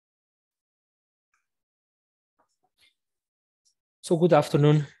So good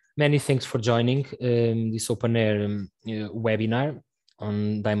afternoon. Many thanks for joining this OpenAIRE webinar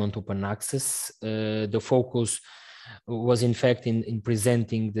on Diamond Open Access. The focus was in fact in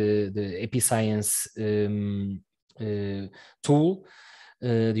presenting the Episciences tool,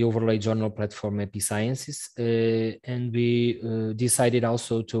 the overlay journal platform Episciences, and we decided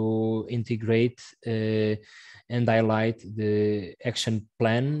also to integrate and highlight the action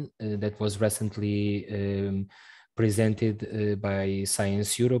plan that was recently presented by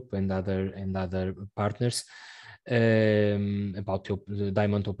Science Europe and other partners about the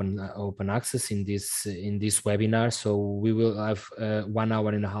Diamond Open Access in this webinar. So we will have a 1 hour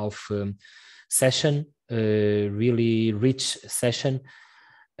and a half session, really rich session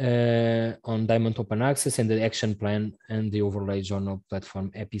on Diamond Open Access and the action plan and the overlay journal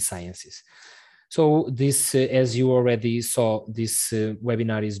platform Episciences. So this, as you already saw, this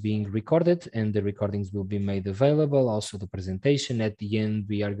webinar is being recorded and the recordings will be made available. Also the presentation at the end,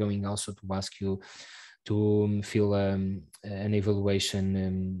 we are going also to ask you to fill an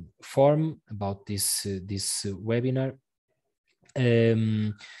evaluation form about this webinar.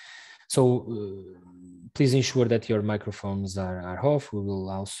 Please ensure that your microphones are off. We will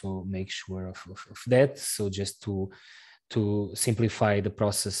also make sure of that. So just to simplify the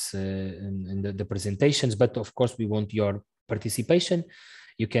process and the presentations, but of course we want your participation.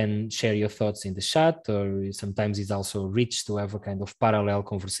 You can share your thoughts in the chat, or sometimes it's also rich to have a kind of parallel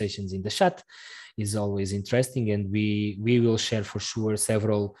conversations in the chat. It's always interesting, and we will share for sure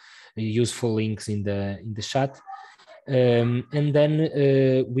several useful links in the chat. And then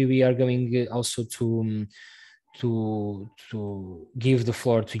we are going also to give the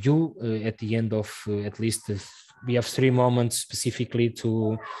floor to you at the end of at least we have 3 moments specifically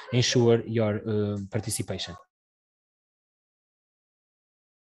to ensure your participation.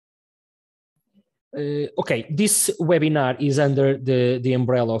 Okay, this webinar is under the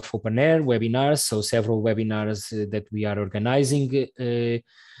umbrella of OpenAIRE webinars, so several webinars that we are organizing.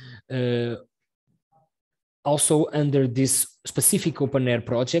 Also under this specific OpenAIRE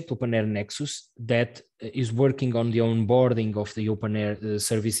project, OpenAIRE Nexus, that is working on the onboarding of the OpenAIRE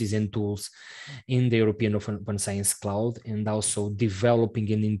services and tools in the European Open Science Cloud, and also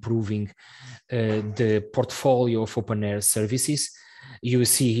developing and improving the portfolio of OpenAIRE services. You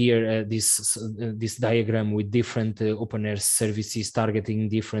see here this diagram with different OpenAIRE services targeting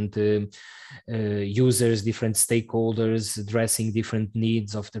different users, different stakeholders, addressing different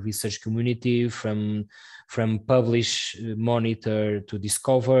needs of the research community, from publish, monitor to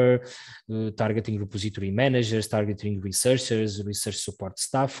discover, targeting repository managers, targeting researchers, research support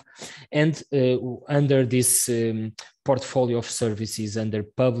staff. And under this portfolio of services under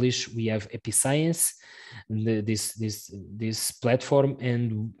publish, we have Episciences, this platform,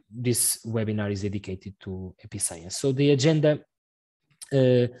 and this webinar is dedicated to Episciences. So the agenda,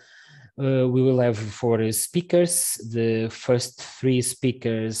 we will have 4 speakers. The first 3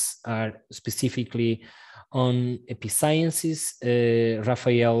 speakers are specifically on Episciences.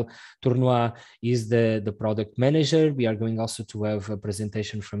 Raphaël Tournoy is the product manager. We are going also to have a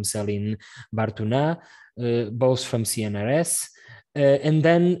presentation from Céline Barthonnat, both from CNRS. And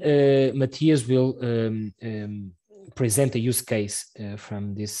then Matthias will present a use case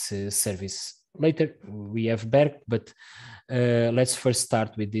from this service. Later we have Berg, but let's first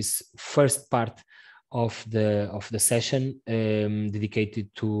start with this first part of the session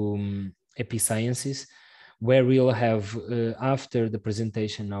dedicated to Episciences, where we'll have after the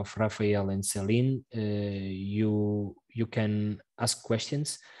presentation of Raphael and Céline, you can ask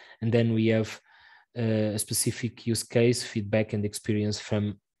questions, and then we have a specific use case, feedback and experience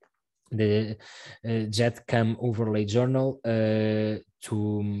from the JTCAM overlay journal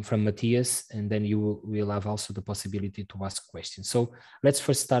from Matthias, and then you will have also the possibility to ask questions. So let's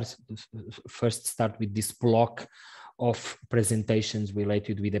first start with this block of presentations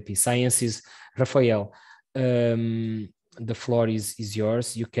related with Episciences. Raphael, the floor is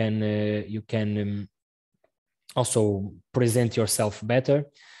yours. You can also present yourself better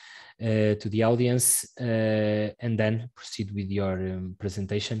to the audience, and then proceed with your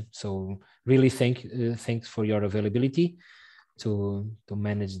presentation. So really thanks for your availability to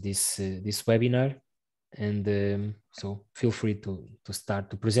manage this webinar, and so feel free to start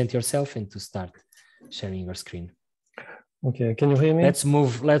to present yourself and to start sharing your screen. Okay, can you hear me? Let's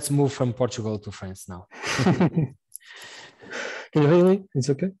move from Portugal to France now. Can you hear me? It's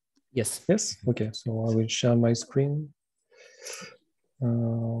okay? Yes. Yes? Okay, so I will share my screen.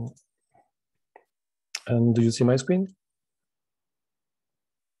 And do you see my screen?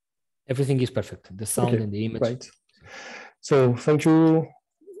 Everything is perfect. The sound and the image. Right. So thank you.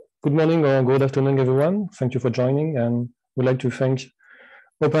 Good morning or good afternoon, everyone. Thank you for joining. And would like to thank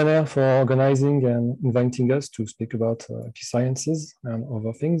OpenAIRE for organizing and inviting us to speak about Episciences and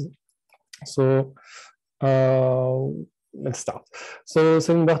other things. So let's start. So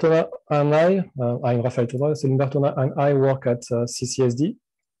Céline Barthonnat and I'm Raphaël Tournoy Céline Barthonnat, and I work at CCSD.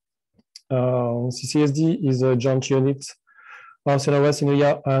 CCSD is a joint unit of CNRS,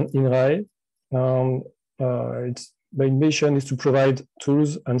 INRIA, and INRAE. Its main mission is to provide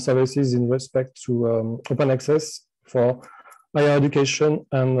tools and services in respect to open access for higher education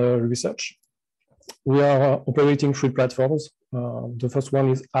and research. We are operating 3 platforms. The first one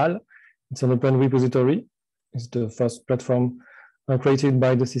is HAL. It's an open repository. It's the first platform created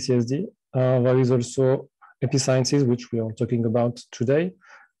by the CCSD. There is also Episciences, which we are talking about today.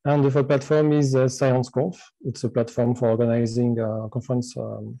 And the third platform is ScienceConf. It's a platform for organizing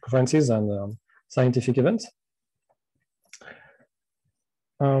conferences and scientific events.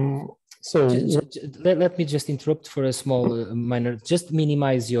 Let me just interrupt for a small minor. Just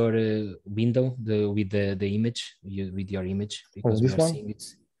minimize your window with the image, with your image, because we are seeing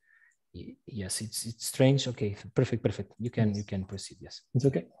it's. Yes, it's strange. Okay, perfect. You can proceed. Yes, it's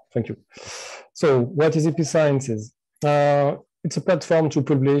okay. Thank you. So, what is Episciences? It's a platform to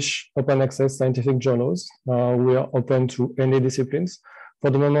publish open access scientific journals. We are open to any disciplines. For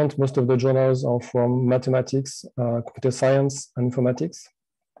the moment, most of the journals are from mathematics, computer science, and informatics.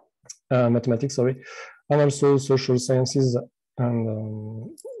 Mathematics, sorry, and also social sciences and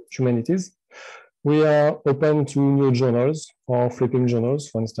humanities. We are open to new journals or flipping journals.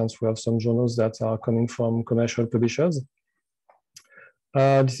 For instance, we have some journals that are coming from commercial publishers.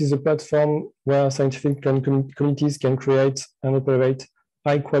 This is a platform where scientific communities can create and operate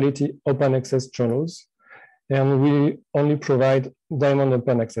high-quality open access journals. And we only provide diamond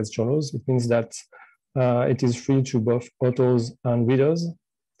open access journals. It means that it is free to both authors and readers.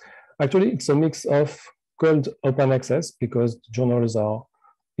 Actually, it's a mix of gold open access, because the journals are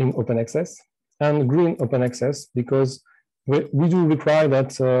in open access, and green open access, because we do require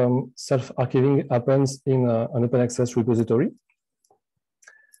that self-archiving happens in an open access repository.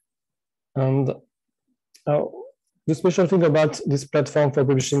 And the special thing about this platform for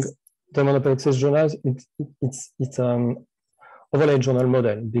publishing diamond open access journals, it's overlay journal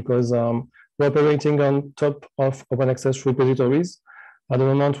model, because we're operating on top of open access repositories. At the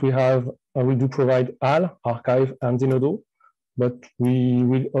moment, we do provide HAL, Archive, and Zenodo, but we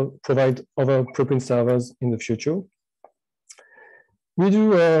will provide other preprint servers in the future. We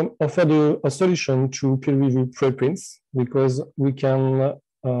do offer a solution to peer review preprints, because we can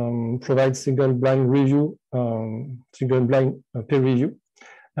provide single blind peer review,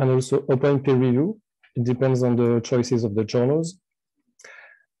 and also open peer review. It depends on the choices of the journals.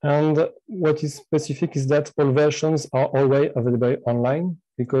 And what is specific is that all versions are always available online,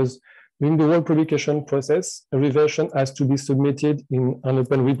 because during the whole publication process, every version has to be submitted in an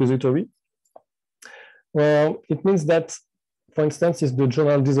open repository. Well, it means that, for instance, if the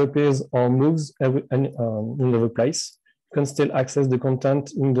journal disappears or moves in another place, you can still access the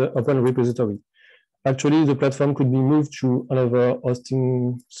content in the open repository. Actually, the platform could be moved to another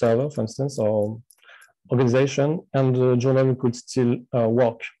hosting server, for instance, or organization, and the journal could still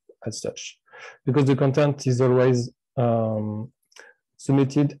work as such, because the content is always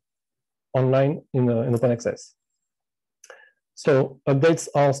submitted online in open access. So updates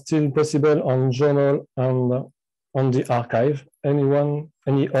are still possible on journal and on the archive.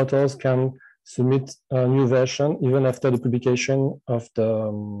 Any authors can submit a new version even after the publication of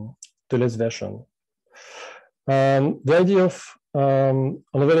the latest version. The idea of an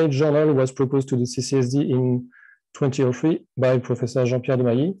overlay journal was proposed to the CCSD in 2003 by Professor Jean-Pierre de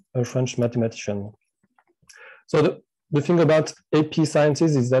Mailly, a French mathematician. So the thing about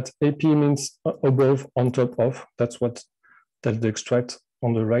Episciences is that AP means above, on top of. That's the extract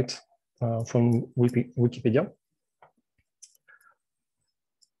on the right from Wikipedia.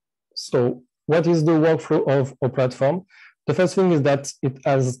 So what is the workflow of a platform? The first thing is that it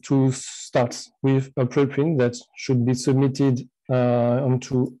has to start with a preprint that should be submitted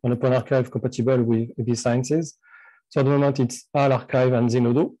onto an open archive compatible with Episciences. So at the moment, it's HAL, Archive, and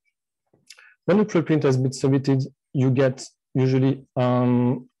Zenodo. When a preprint has been submitted, you get usually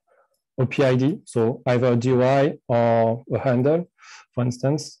a PID, so either a DOI or a handle, for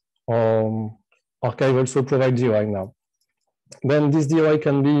instance, or Archive also provides DOI now. Then this DOI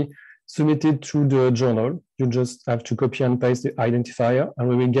can be submitted to the journal. You just have to copy and paste the identifier, and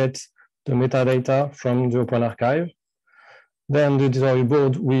we will get the metadata from the Open Archive. Then the editorial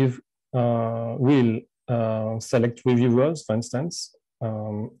board will select reviewers, for instance,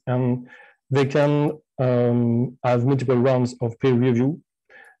 and they can have multiple rounds of peer review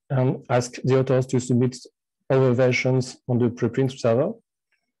and ask the authors to submit other versions on the preprint server.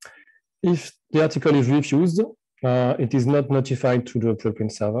 If the article is refused, it is not notified to the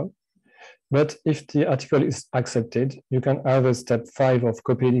preprint server. But if the article is accepted, you can have a step 5 of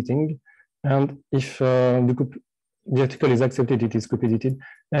copy editing. And if the article is accepted, it is copy edited.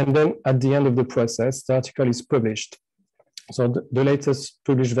 And then at the end of the process, the article is published. So the latest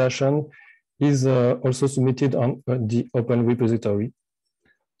published version is also submitted on the open repository.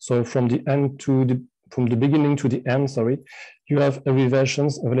 So from the beginning to the end, sorry, you have every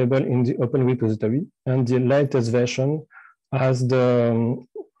versions available in the open repository, and the latest version has the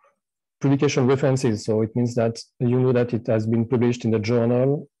publication references. So it means that you know that it has been published in the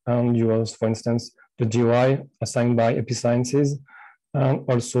journal, and you have, for instance, the GOI assigned by Episciences, and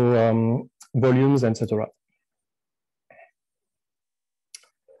also volumes, etc.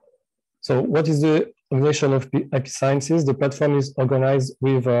 So what is the organization of Episciences? The platform is organized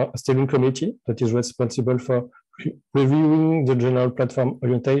with a steering committee that is responsible for reviewing the general platform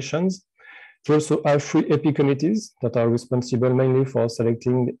orientations. We also have 3 EPI committees that are responsible mainly for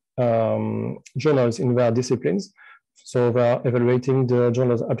selecting journals in their disciplines. So they are evaluating the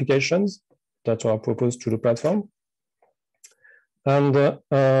journal's applications that are proposed to the platform. And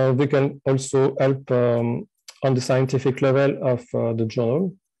they can also help on the scientific level of the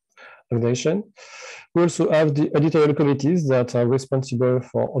journal organization. We also have the editorial committees that are responsible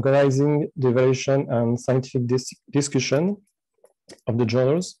for organizing the evaluation and scientific discussion of the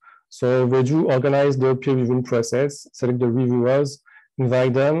journals. So they do organize the peer reviewing process, select the reviewers,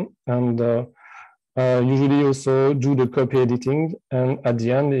 invite them, and usually also do the copy editing. And at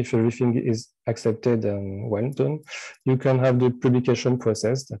the end, if everything is accepted and well done, you can have the publication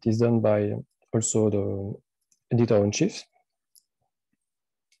process that is done by also the editor-in-chief.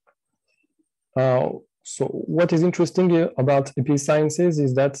 So what is interesting about Episciences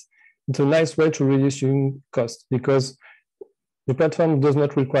is that it's a nice way to reduce cost, because the platform does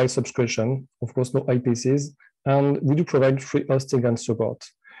not require subscription, of course, no IPCs, and we do provide free hosting and support.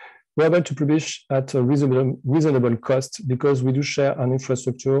 We're able to publish at a reasonable cost because we do share an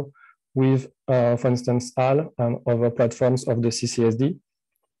infrastructure with, for instance, HAL and other platforms of the CCSD.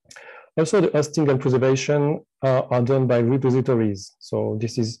 Also, the hosting and preservation are done by repositories. So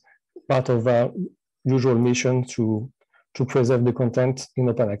this is part of our usual mission to preserve the content in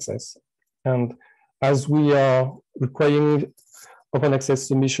open access. And as we are requiring open access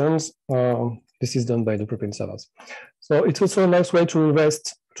submissions, this is done by the preprint servers. So it's also a nice way to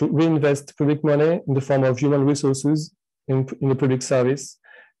reinvest public money in the form of human resources in the public service,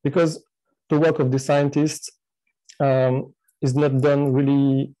 because the work of the scientists is not done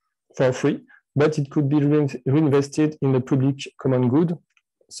really for free, but it could be reinvested in the public common good,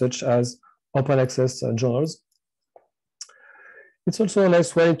 such as open access journals. It's also a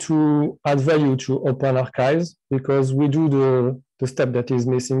nice way to add value to open archives, because we do the step that is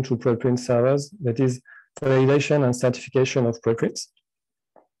missing to preprint servers, that is validation and certification of preprints.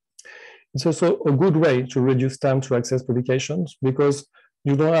 It's also a good way to reduce time to access publications, because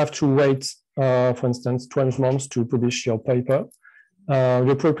you don't have to wait, for instance, 12 months to publish your paper.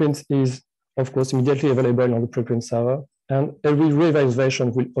 Your preprint is, of course, immediately available on the preprint server, and every revised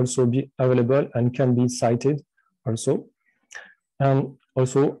version will also be available and can be cited also. And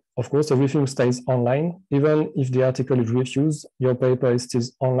also, of course, everything stays online. Even if the article is refused, your paper is still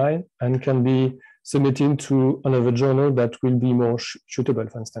online and can be submitted to another journal that will be more suitable,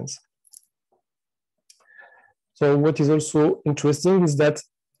 for instance. So what is also interesting is that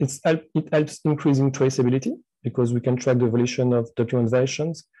it helps increasing traceability, because we can track the evolution of document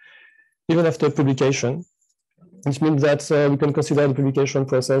versions even after publication. Which means that we can consider the publication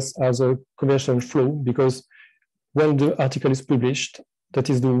process as a commercial flow, because when the article is published, that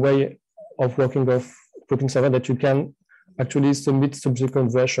is the way of working of preprint server, that you can actually submit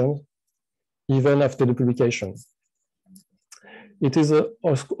subsequent versions even after the publication. It is,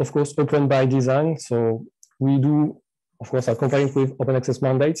 of course, open by design. So we do, of course, are compliant with open access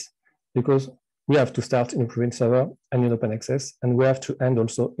mandates, because we have to start in a preprint server and in open access, and we have to end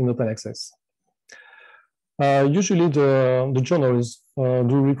also in open access. Usually the journals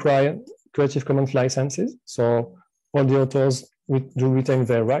do require Creative Commons licenses. So all the authors do retain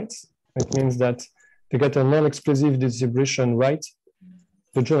their rights. It means that they get a non-exclusive distribution right.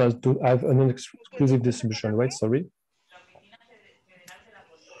 The journals do have a non-exclusive distribution right, sorry.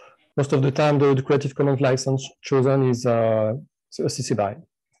 Most of the time, the Creative Commons license chosen is CC BY.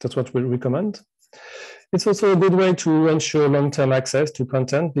 That's what we recommend. It's also a good way to ensure long-term access to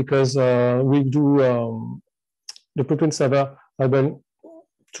content, because we do the preprint server able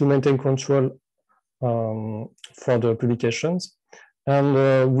to maintain control for the publications.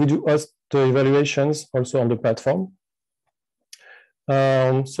 And we do host the evaluations also on the platform.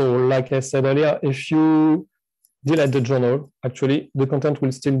 So like I said earlier, if you delete the journal, actually the content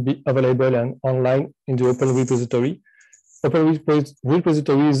will still be available and online in the open repository. Open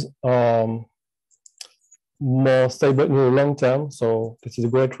repositories are more stable in the long term, so this is a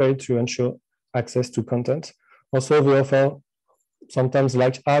great way to ensure access to content. Also, we offer, sometimes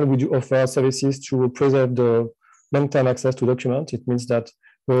like R, we do offer services to preserve the long-term access to documents. It means that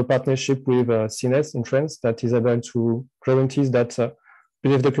we have a partnership with CNRS in France that is able to guarantee that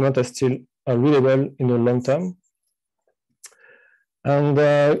PDF documents are still readable in the long term. And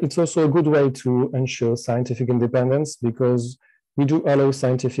it's also a good way to ensure scientific independence, because we do allow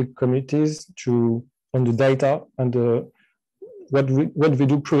scientific committees to on the data and what we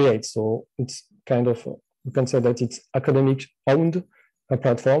do create. So it's kind of, you can say that it's academic owned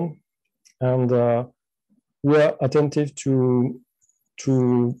platform, and we are attentive to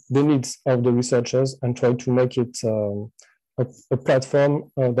the needs of the researchers and try to make it a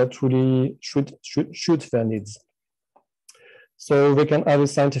platform that really should their needs. So they can have a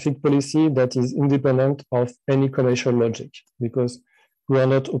scientific policy that is independent of any commercial logic, because we are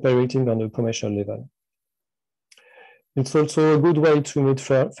not operating on a commercial level. It's also a good way to meet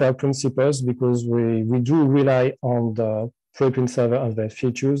fair principles, because we do rely on the preprint server and their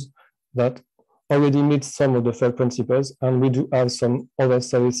features that already meet some of the fair principles, and we do have some other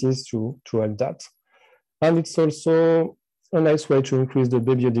services to help that. And it's also a nice way to increase the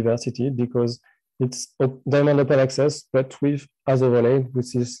biodiversity, because it's diamond open access, but with as overlay,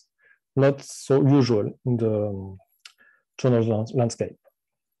 which is not so usual in the journal landscape.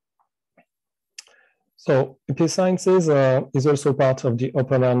 So Episciences is also part of the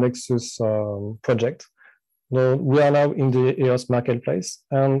OpenAIRE Nexus project. We are now in the EOS marketplace,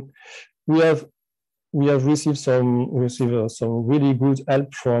 and we have received some really good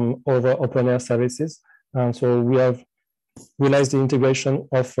help from other OpenAIRE services, and so we have realized the integration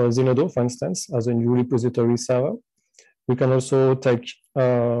of Zenodo, for instance, as a new repository server. We can also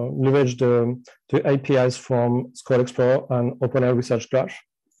leverage the APIs from Scroll Explorer and OpenAIRE Research Graph.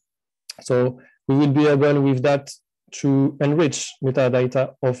 So we will be able with that to enrich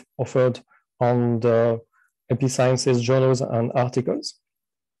metadata offered on the Episciences journals and articles.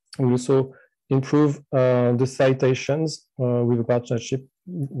 We also improve the citations with a partnership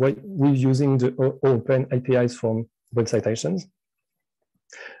with using the open APIs from Web Citations,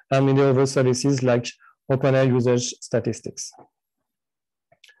 and many other services like OpenAIRE usage statistics.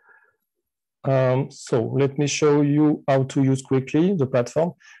 So let me show you how to use quickly the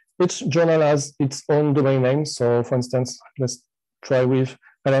platform. Each journal has its own domain name. So for instance, let's try with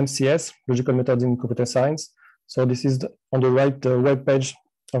LMCS, Logical Methods in Computer Science. So this is on the right, the web page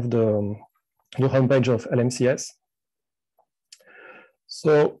of the homepage of LMCS.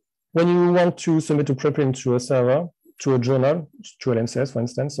 So when you want to submit a preprint to a server, to a journal, to LMCS, for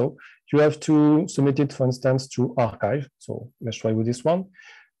instance, so you have to submit it, for instance, to archive. So let's try with this one.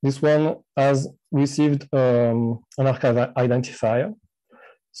 This one has received an archive identifier.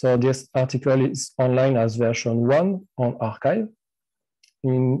 So this article is online as version 1 on archive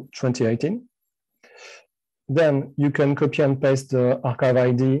in 2018. Then you can copy and paste the archive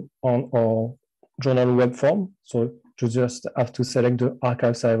ID on our journal web form. So you just have to select the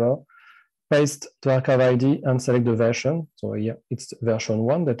archive server, paste the archive ID, and select the version. So here it's version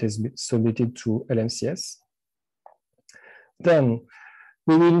 1 that is submitted to LMCS. Then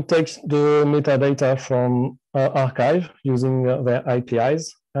we will take the metadata from archive using their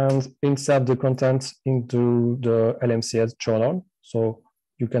APIs and insert the content into the LMCS journal. So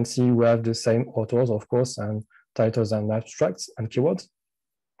you can see we have the same authors, of course, and titles and abstracts and keywords.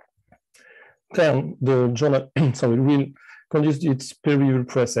 Then the journal will conduct its peer review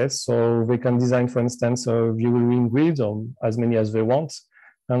process. So they can design, for instance, a viewing grid or as many as they want.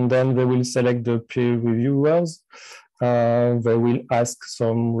 And then they will select the peer reviewers. They will ask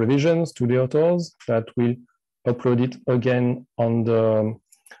some revisions to the authors that will upload it again on the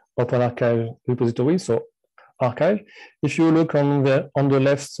OpenARchive repository. So archive. If you look on the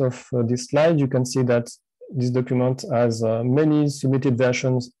left of this slide, you can see that this document has many submitted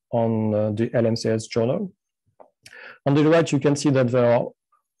versions on the LMCS journal. On the right, you can see that there are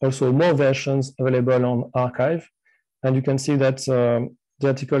also more versions available on archive. And you can see that the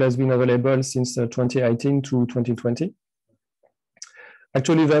article has been available since 2018 to 2020.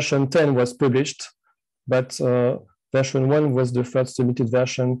 Actually, version 10 was published, but version 1 was the first submitted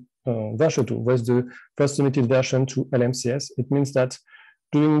version. Version 2 was the first submitted version to LMCS. It means that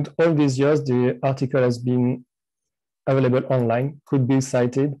during all these years, the article has been available online, could be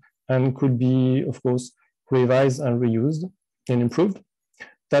cited, and could be, of course, revised and reused. and improved.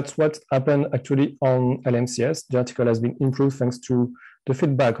 That's what happened actually on LMCS. The article has been improved thanks to the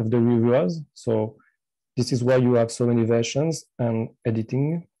feedback of the reviewers. So this is why you have so many versions and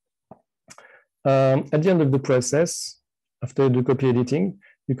editing. At the end of the process, after the copy editing,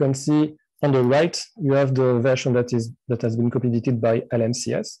 you can see on the right, you have the version that has been copy edited by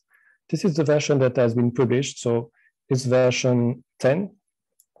LMCS. This is the version that has been published. So it's version 10.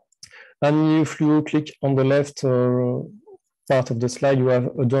 And if you click on the left part of the slide, you have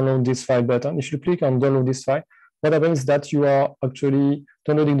a download this file button. If you click on download this file, what happens is that you are actually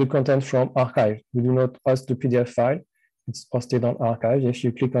downloading the content from archive. We do not host the PDF file. It's hosted on archive. If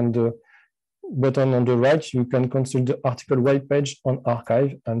you click on the button on the right, you can consult the article web page on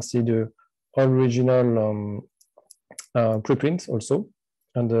archive and see the original preprint also,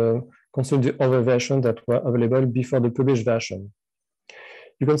 and consult the other versions that were available before the published version.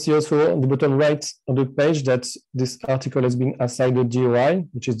 You can see also on the bottom right of the page that this article has been assigned a DOI,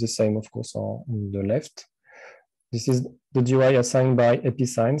 which is the same, of course, on the left. This is the DOI assigned by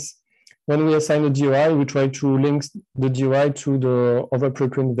Episciences. When we assign a DOI, we try to link the DOI to the other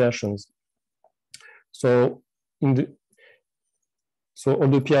preprint versions. So all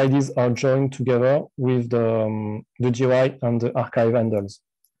the PIDs are joined together with the DOI and the archive handles.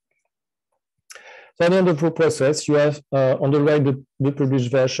 So at the end of the process, you have on the right the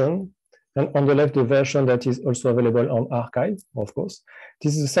published version, and on the left the version that is also available on archive, of course.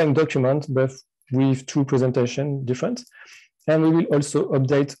 This is the same document, but with two presentations different. And we will also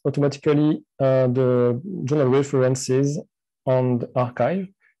update automatically the journal references on the archive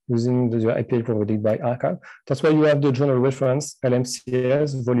using the API provided by archive. That's why you have the journal reference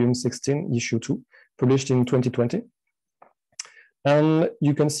LMCS volume 16, issue 2, published in 2020. And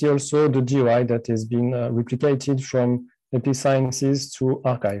you can see also the DOI that has been replicated from Episciences to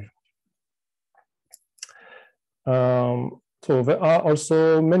archive. So there are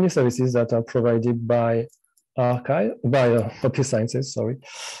also many services that are provided by Episciences, sorry.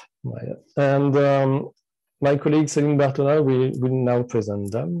 And my colleague Céline Barthonnat will now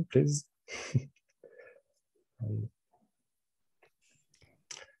present them, please.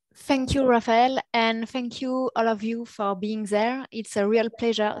 Thank you, Raphaël, and thank you all of you for being there. It's a real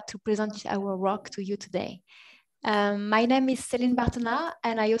pleasure to present our work to you today. My name is Céline Barthonnat,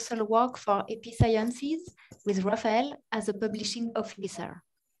 and I also work for Episciences with Raphaël as a publishing officer.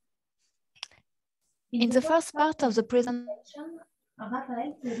 In the first part of the presentation,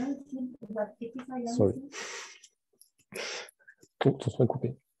 Raphaël presented what Episciences... Sorry.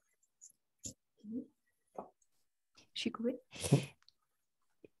 Coupé. Je suis coupée.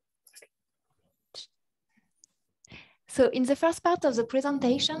 So in the first part of the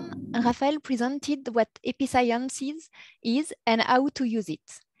presentation, Raphaël presented what Episciences is and how to use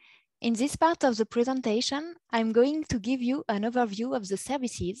it. In this part of the presentation, I'm going to give you an overview of the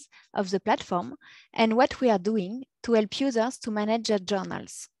services of the platform and what we are doing to help users to manage their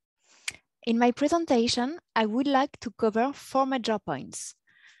journals. In my presentation, I would like to cover 4 major points.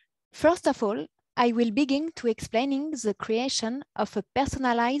 First of all, I will begin to explaining the creation of a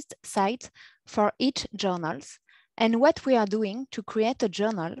personalized site for each journals and what we are doing to create a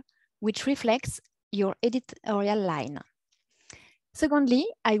journal which reflects your editorial line. Secondly,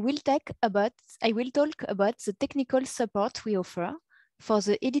 I will talk about the technical support we offer for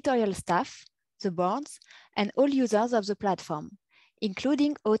the editorial staff, the boards, and all users of the platform,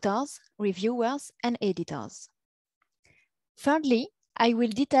 including authors, reviewers, and editors. Thirdly, I will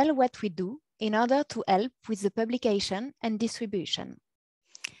detail what we do in order to help with the publication and distribution.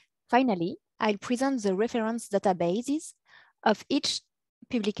 Finally, I'll present the reference databases of each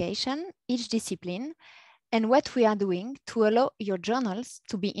publication, each discipline, and what we are doing to allow your journals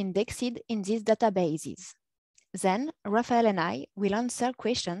to be indexed in these databases. Then, Raphaël and I will answer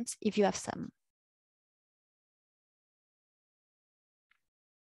questions if you have some.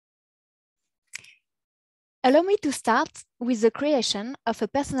 Allow me to start with the creation of a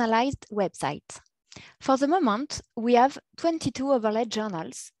personalized website. For the moment, we have 22 overlay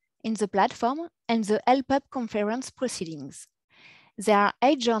journals in the platform and the LPUB conference proceedings. There are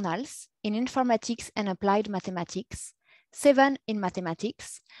 8 journals in informatics and applied mathematics, 7 in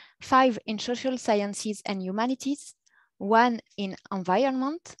mathematics, 5 in social sciences and humanities, 1 in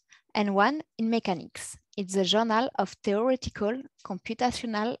environment, and 1 in mechanics. It's the Journal of Theoretical,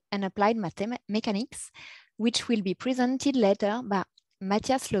 Computational, and Applied Mechanics, which will be presented later by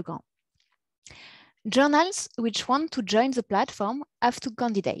Mathias Legrand. Journals which want to join the platform have to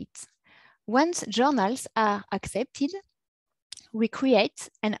candidate. Once journals are accepted, we create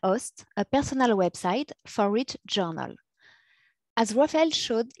and host a personal website for each journal. As Raphaël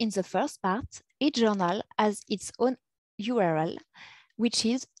showed in the first part, each journal has its own URL, which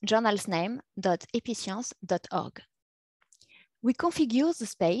is journalsname.episciences.org. We configure the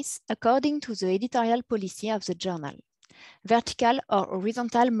space according to the editorial policy of the journal. Vertical or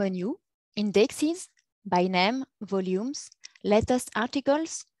horizontal menu, indexes, by name, volumes, latest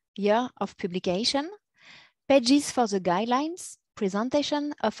articles, year of publication, pages for the guidelines,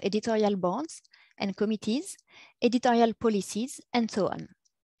 presentation of editorial boards and committees, editorial policies, and so on.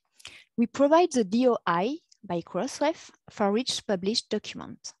 We provide the DOI by Crossref for each published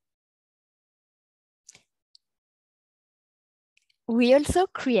document. We also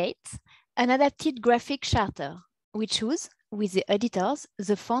create an adapted graphic charter. We choose, with the editors,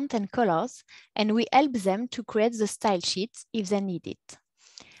 the font and colors, and we help them to create the style sheets if they need it.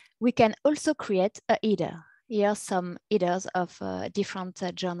 We can also create a header. Here are some headers of different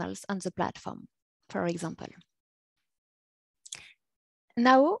journals on the platform, for example.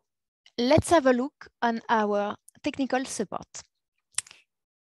 Now, let's have a look on our technical support.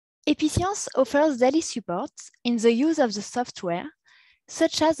 Episciences offers daily support in the use of the software,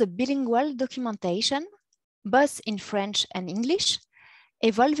 such as a bilingual documentation, both in French and English,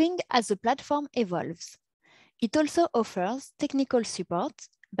 evolving as the platform evolves. It also offers technical support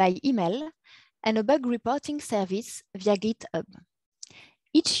by email and a bug reporting service via GitHub.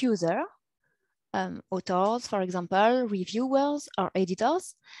 Each user, authors, for example, reviewers or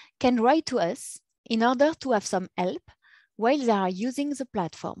editors, can write to us in order to have some help while they are using the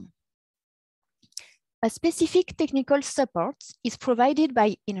platform. A specific technical support is provided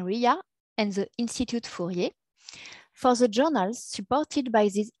by INRIA and the Institut Fourier for the journals supported by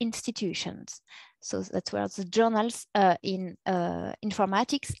these institutions. So that were the journals in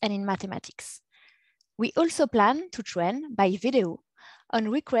informatics and in mathematics. We also plan to train by video on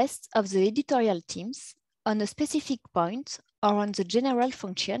requests of the editorial teams on a specific point or on the general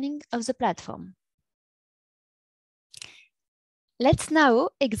functioning of the platform. Let's now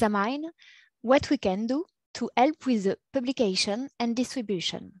examine what we can do to help with the publication and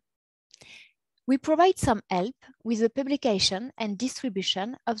distribution. We provide some help with the publication and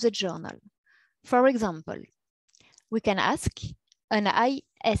distribution of the journal. For example, we can ask an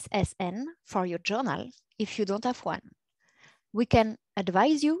ISSN for your journal if you don't have one. We can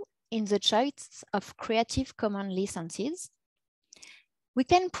advise you in the choice of Creative Commons licenses. We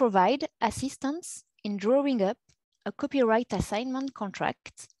can provide assistance in drawing up a copyright assignment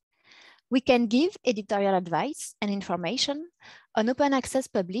contract. We can give editorial advice and information on open access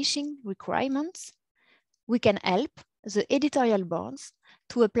publishing requirements. We can help the editorial boards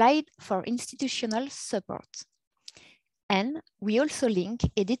to apply for institutional support. And we also link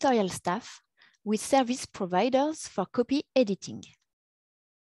editorial staff with service providers for copy editing.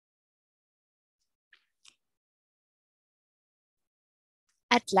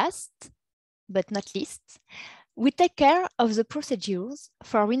 At last, but not least, we take care of the procedures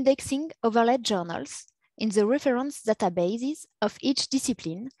for indexing overlaid journals in the reference databases of each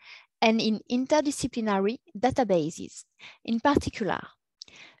discipline and in interdisciplinary databases. In particular,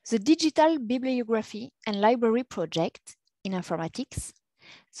 the Digital Bibliography and Library Project in informatics,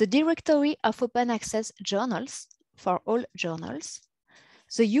 the Directory of Open Access Journals for all journals,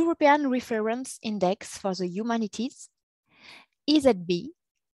 the European Reference Index for the Humanities, EZB,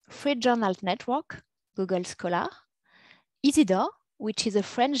 Free Journal Network, Google Scholar, Isidore, which is a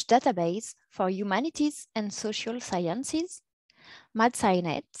French database for humanities and social sciences,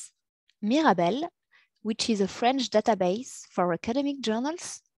 MadSciNet, Mirabel, which is a French database for academic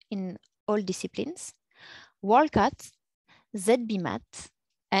journals in all disciplines, WorldCat, ZBMat,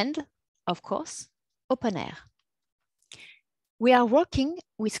 and, of course, OpenAIRE. We are working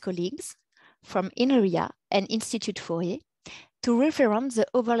with colleagues from INRIA and Institut Fourier to reference the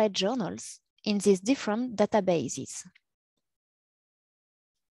overlaid journals in these different databases.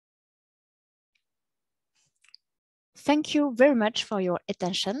 Thank you very much for your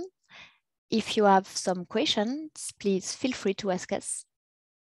attention. If you have some questions, please feel free to ask us.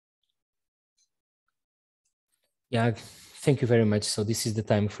 Yeah, thank you very much. So this is the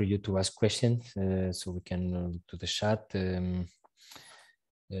time for you to ask questions, so we can look to the chat.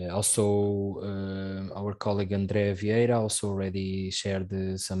 Our colleague Andrea Vieira also already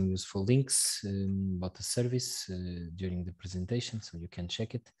shared some useful links about the service during the presentation, so you can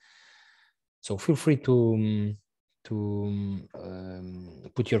check it. So feel free to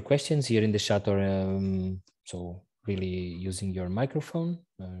put your questions here in the chat, or so really using your microphone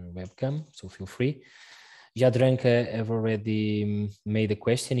or webcam, so feel free. Jadranka have already made a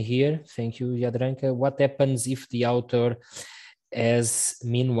question here. Thank you, Jadranka. What happens if the author has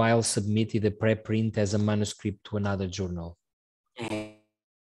meanwhile submitted a preprint as a manuscript to another journal?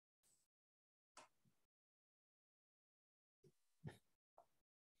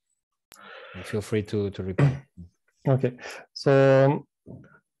 Feel free to reply. Okay, so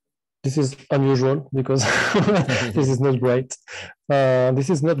this is unusual because this is not great. This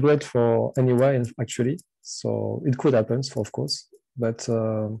is not great for anyone, actually. So it could happen, of course, but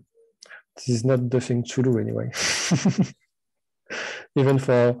this is not the thing to do anyway. Even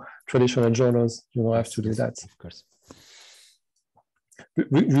for traditional journals, you don't have to do that. Of course.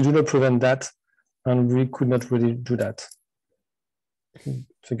 We do not prevent that, and we could not really do that. I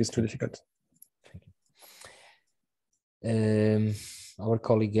think it's too difficult. Thank you. Our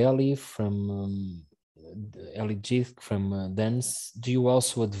colleague Ellie from Ellie Jith from DANS, do you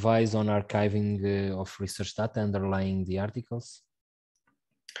also advise on archiving of research data underlying the articles?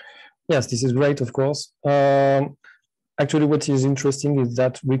 Yes, this is great, of course. Actually, what is interesting is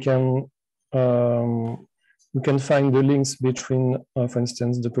that we can find the links between, for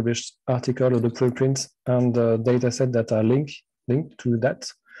instance, the published article or the preprint and the data set that are linked to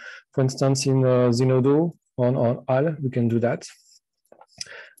that. For instance, in Zenodo on AL, we can do that.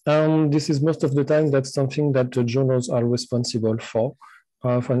 This is most of the time that's something that the journals are responsible for.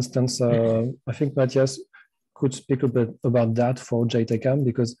 For instance, I think Matthias could speak a bit about that for JTCAM,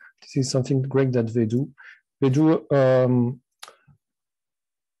 because this is something great that they do. They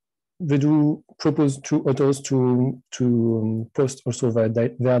do propose to authors to post also their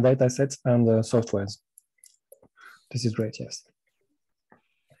data sets and softwares. This is great, yes.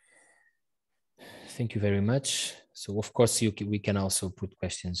 Thank you very much. So of course we can also put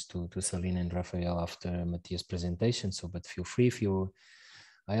questions to Céline and Raphaël after Matthias' presentation. So, but feel free if you.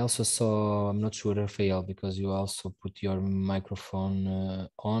 I also saw, I'm not sure, Raphaël, because you also put your microphone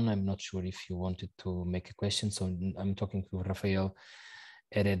on. I'm not sure if you wanted to make a question. So I'm talking to Raphaël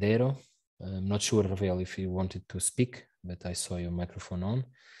Heredero. I'm not sure, Raphaël, if you wanted to speak, but I saw your microphone on.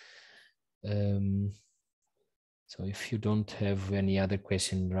 So if you don't have any other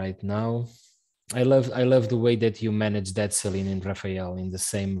question right now, I love the way that you manage that, Céline and Raphaël, in the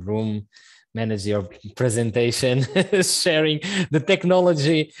same room, manage your presentation, sharing the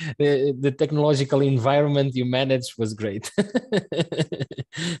technology, the technological environment you managed was great.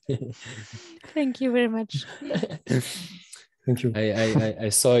 Thank you very much. Thank you. I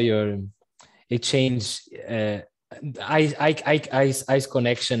saw your exchange eyes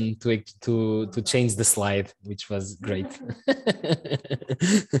connection to change the slide, which was great.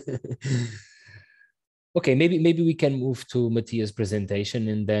 Okay, maybe we can move to Matthias' presentation,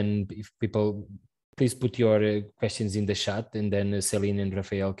 and then if people, please put your questions in the chat, and then Céline and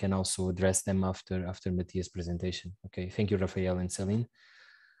Raphaël can also address them after Matthias' presentation. Okay, thank you, Raphaël and Céline.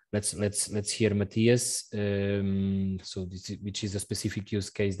 Let's hear Matthias. So which is a specific use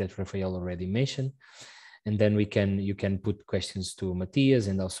case that Raphaël already mentioned, and then you can put questions to Matthias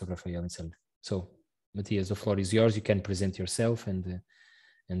and also Raphaël and Céline. So Matthias, the floor is yours. You can present yourself and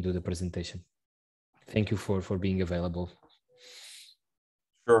do the presentation. Thank you for being available.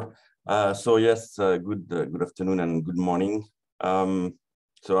 Sure. So yes, good afternoon and good morning.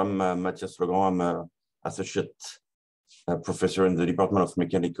 So I'm Matthias Legrand. I'm an associate professor in the Department of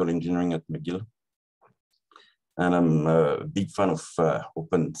Mechanical Engineering at McGill, and I'm a big fan of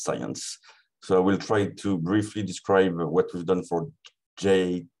open science. So I will try to briefly describe what we've done for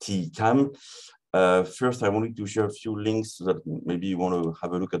JTCAM. First, I wanted to share a few links so that maybe you want to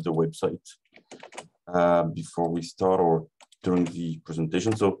have a look at the website before we start or during the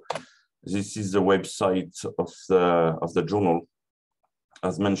presentation. So this is the website of the journal.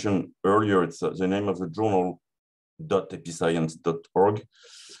 As mentioned earlier, it's the name of the journal .episcience.org,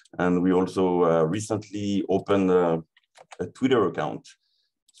 and we also recently opened a Twitter account.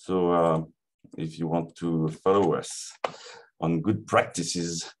 So if you want to follow us on good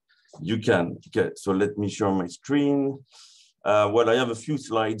practices, you can. Okay, so let me share my screen. Well, I have a few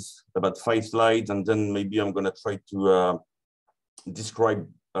slides, about 5 slides, and then maybe I'm going to try to describe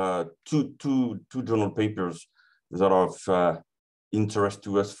two journal papers that are of interest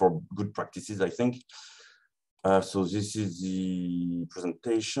to us for good practices, I think. So this is the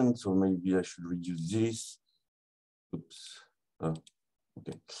presentation. So maybe I should reduce this. Oops.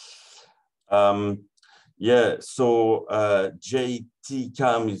 Okay. Yeah, so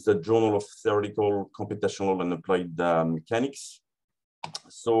JTCAM is the Journal of Theoretical, Computational, and Applied Mechanics.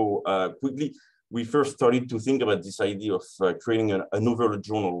 So quickly, we first started to think about this idea of creating an overall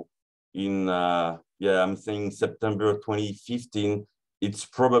journal in, yeah, I'm saying September 2015. It's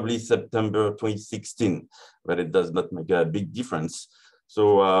probably September 2016, but it does not make a big difference.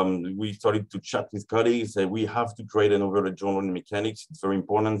 So we started to chat with colleagues. We have to create an overall journal in mechanics. It's very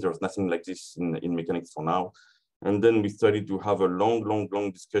important. There's nothing like this in mechanics for now. And then we started to have a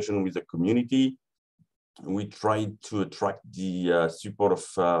long discussion with the community. We tried to attract the support of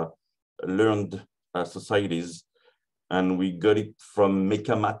learned societies. And we got it from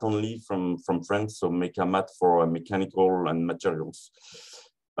Mecamat only, from France, so Mecamat for mechanical and materials.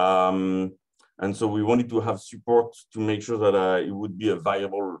 And so we wanted to have support to make sure that it would be a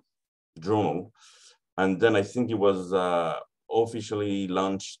viable journal. And then I think it was officially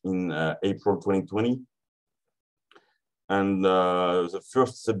launched in April 2020. And the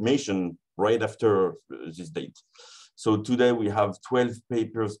first submission right after this date. So today we have 12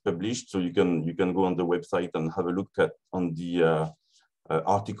 papers published. So you can go on the website and have a look at on the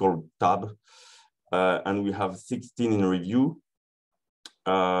article tab. And we have 16 in review.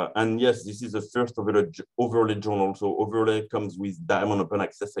 And yes, this is the first overlay journal. So overlay comes with Diamond Open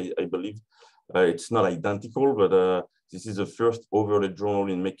Access, I believe. It's not identical, but this is the first overlay journal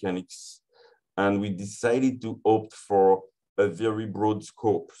in mechanics. And we decided to opt for a very broad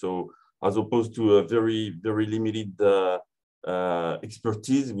scope. So as opposed to a very, very limited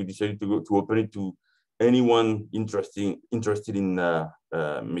expertise, we decided to open it to anyone interested in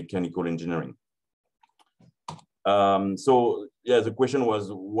mechanical engineering. So yeah, the question was,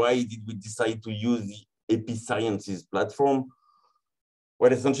 why did we decide to use the Episciences platform?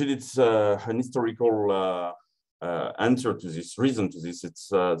 Well, essentially, it's an historical answer to this, reason to this. It's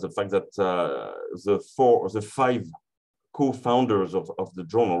the fact that the 5 co-founders of the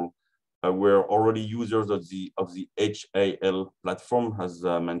journal were already users of the HAL platform, as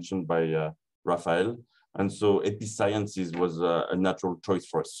mentioned by Raphaël. And so Episciences was a natural choice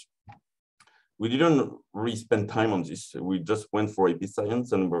for us. We didn't really spend time on this. We just went for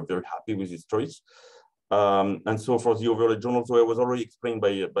Episcience and we're very happy with this choice. And so for the overlay journal, so it was already explained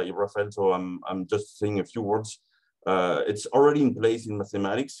by Raphaël, so I'm just saying a few words. It's already in place in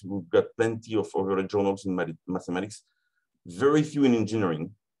mathematics. We've got plenty of overlay journals in mathematics, very few in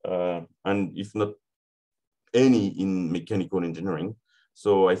engineering, and if not any in mechanical engineering.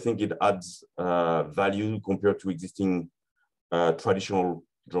 So I think it adds value compared to existing traditional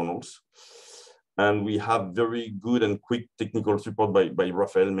journals. And we have very good and quick technical support by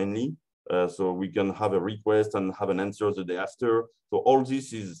Raphaël mainly. So we can have a request and have an answer the day after. So all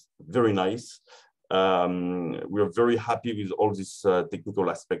this is very nice. We are very happy with all these technical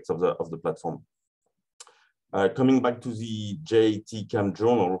aspects of the platform. Coming back to the JTCAM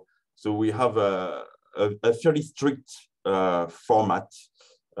journal, so we have a fairly strict format,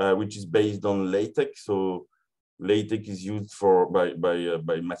 which is based on LaTeX. So LaTeX is used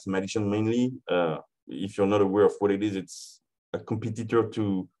by mathematicians mainly. If you're not aware of what it is, it's a competitor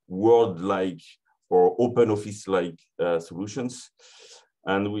to Word-like or OpenOffice-like solutions.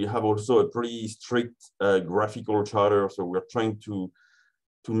 And we have also a pretty strict graphical charter. So we're trying to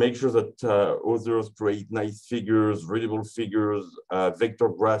make sure that authors create nice figures, readable figures, vector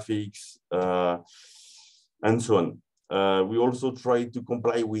graphics, and so on. We also try to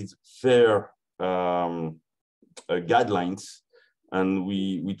comply with FAIR guidelines, and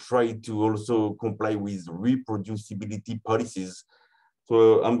we try to also comply with reproducibility policies.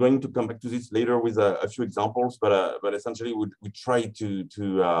 So I'm going to come back to this later with a few examples, but essentially we try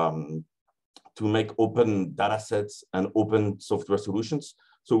to make open data sets and open software solutions.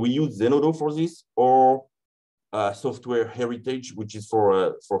 So we use Zenodo for this, or Software Heritage, which is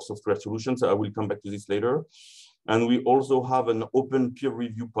for software solutions. I will come back to this later. And we also have an open peer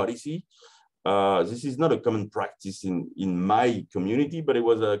review policy. This is not a common practice in my community, but it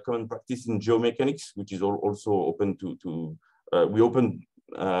was a common practice in geomechanics, which is also open to we opened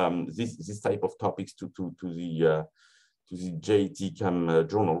this type of topics to the JTCAM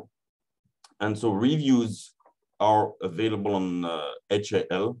journal. And so reviews are available on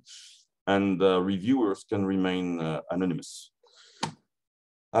HAL, and reviewers can remain anonymous.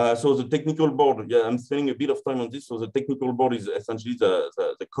 So the technical board, yeah, I'm spending a bit of time on this. So the technical board is essentially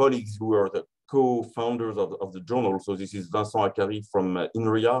the colleagues who are the co-founders of the journal. So this is Vincent Acari from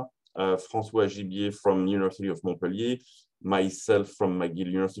INRIA, François Gibier from University of Montpellier, myself from McGill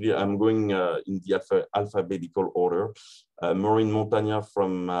University. I'm going in the alphabetical order. Maureen Montagna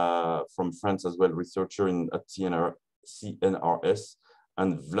from France as well, researcher at CNRS,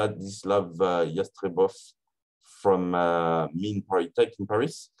 and Vladislav Yastrebov from Mines Paris in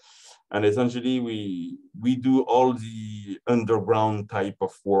Paris. And essentially we do all the underground type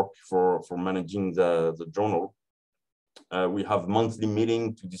of work for managing the journal. We have monthly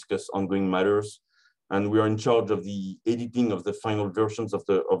meetings to discuss ongoing matters, and we are in charge of the editing of the final versions of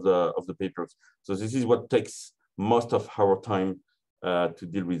the papers. So this is what takes most of our time to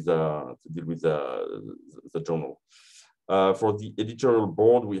deal with the journal. For the editorial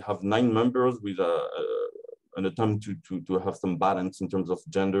board, we have 9 members with an attempt to have some balance in terms of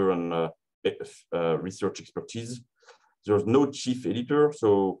gender and research expertise. There's no chief editor,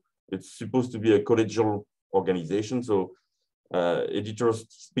 so It's supposed to be a collegial organization. So editors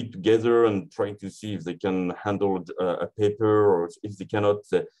speak together and try to see if they can handle a paper, or if they cannot,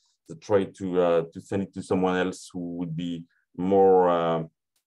 they try to send it to someone else who would be more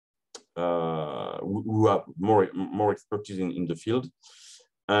who have more expertise in the field.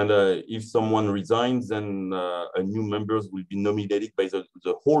 And if someone resigns, then a new members will be nominated by the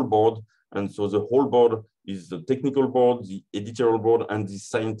whole board. And so the whole board is the technical board, the editorial board, and the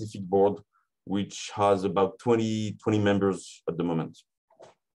scientific board, which has about 20 members at the moment.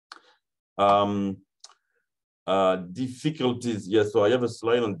 Difficulties, yes, so I have a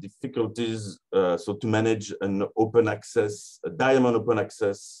slide on difficulties. So to manage an open access, a diamond open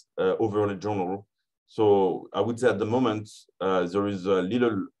access overlay journal. So I would say at the moment, there is a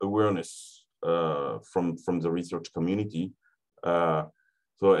little awareness from the research community.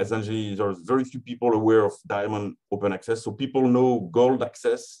 So essentially, there's very few people aware of diamond open access. So people know gold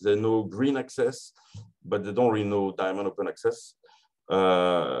access, they know green access, but they don't really know diamond open access.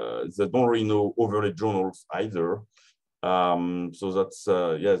 They don't really know overlay journals either. So that's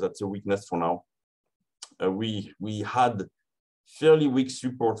yeah, that's a weakness for now. We had fairly weak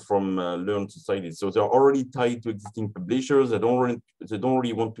support from learned societies, so they're already tied to existing publishers. They don't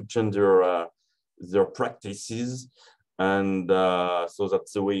really want to change their practices, and so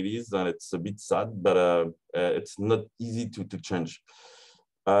that's the way it is, and it's a bit sad, but it's not easy to change.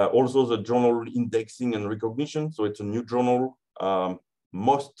 Also, the journal indexing and recognition. So it's a new journal.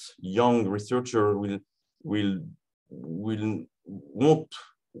 Most young researchers won't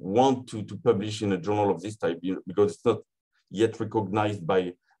want to publish in a journal of this type, because it's not yet recognized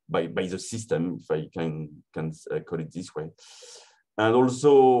by the system, if I can call it this way. And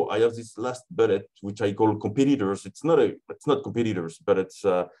also, I have this last bullet, which I call competitors. It's not competitors, but it's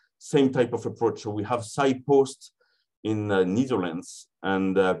same type of approach. So we have SciPost in Netherlands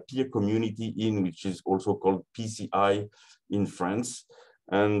and peer community which is also called PCI in France.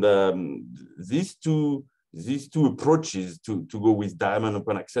 And these two approaches to go with diamond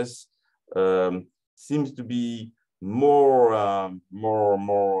open access seems to be more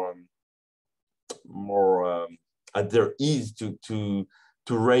at their ease to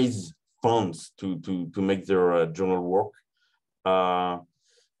raise funds to make their journal work.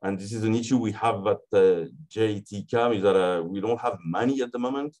 And this is an issue we have at JTCAM, is that we don't have money at the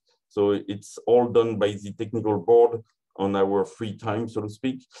moment. So it's all done by the technical board on our free time, so to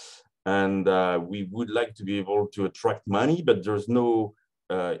speak. And we would like to be able to attract money, but there's no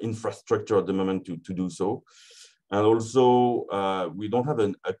infrastructure at the moment to do so. And also, we don't have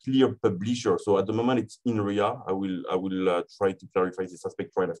a clear publisher. So at the moment, it's INRIA. I will try to clarify this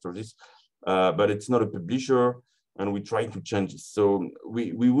aspect right after this. But it's not a publisher, and we try to change it. So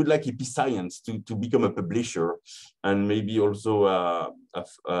we would like Episciences to become a publisher, and maybe also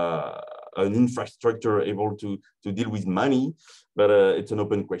an infrastructure able to deal with money, but it's an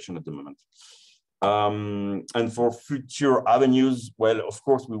open question at the moment. And for future avenues, well, of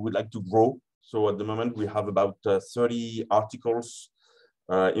course, we would like to grow. So at the moment, we have about 30 articles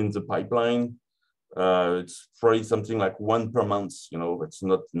in the pipeline. It's probably something like one per month, it's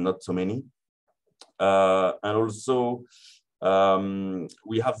not so many. And also,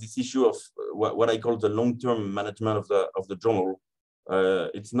 we have this issue of what I call the long-term management of the journal.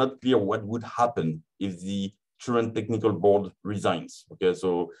 It's not clear what would happen if the current technical board resigns. Okay,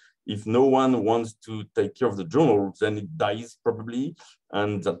 so if no one wants to take care of the journal, then it dies probably,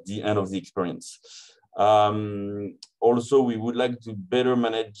 and at the end of the experience. Also, we would like to better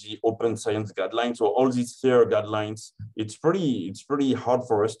manage the open science guidelines. So all these FAIR guidelines, it's pretty hard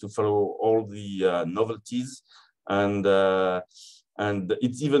for us to follow all the novelties, and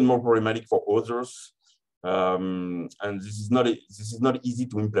it's even more problematic for others. And this is not easy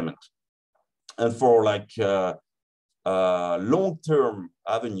to implement. And for like long-term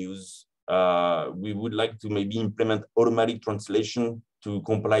avenues, we would like to maybe implement automatic translation to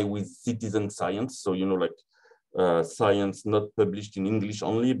comply with citizen science. So, like science not published in English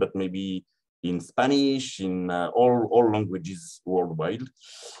only, but maybe in Spanish, in all languages worldwide,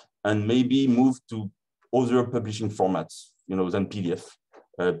 and maybe move to other publishing formats, than PDF.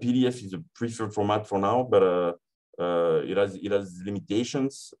 PDF is a preferred format for now, but it has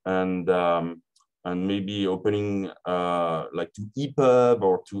limitations, and maybe opening like to EPUB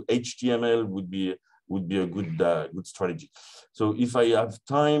or to HTML would be a good strategy. So if I have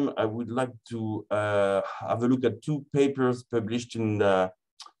time, I would like to have a look at two papers published at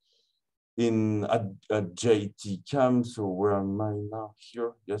JTCAM. So where am I now?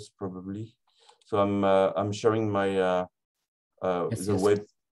 Here, yes, probably. So I'm sharing my the web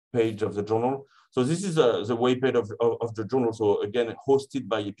page of the journal. So this is the web page of the journal. So again, hosted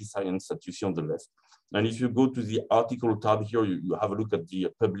by Episciences that you see on the left. And if you go to the article tab here, you have a look at the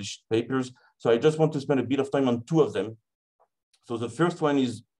published papers. So I just want to spend a bit of time on two of them. So the first one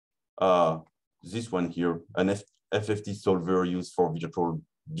is this one here, an FFT solver used for virtual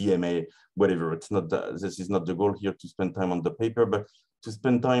DMA, whatever. It's not this is not the goal here to spend time on the paper, but to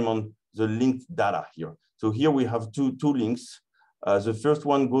spend time on the linked data here. So here we have two links. The first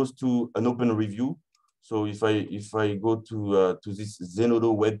one goes to an open review. So if I go to this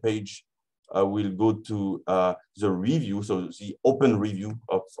Zenodo web page, I will go to the review. So the open review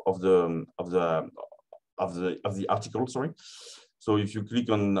of the article. Sorry. So if you click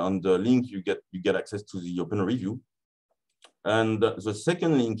on the link, you get access to the open review. And the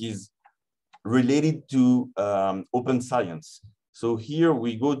second link is related to open science. So here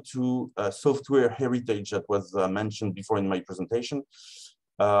we go to software heritage that was mentioned before in my presentation.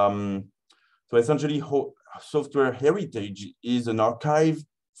 So essentially, software heritage is an archive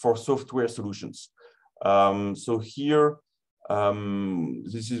for software solutions. So here,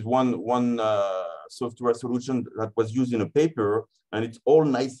 this is one software solution that was used in a paper, and it's all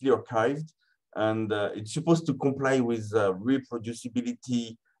nicely archived, and it's supposed to comply with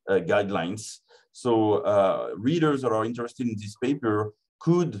reproducibility guidelines. So readers that are interested in this paper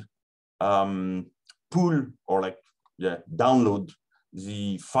could pull or download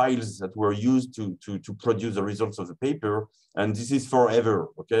the files that were used to produce the results of the paper, and this is forever.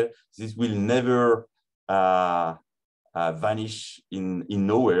 Okay, this will never vanish in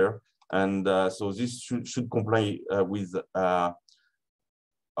nowhere, and so this should comply with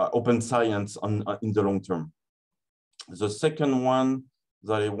open science in the long term. The second one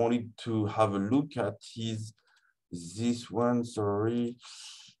that I wanted to have a look at is this one, sorry.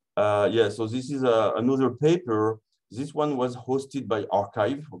 Yeah, so this is another paper. This one was hosted by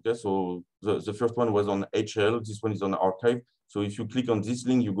arXiv, okay? So the first one was on HL, this one is on arXiv. So if you click on this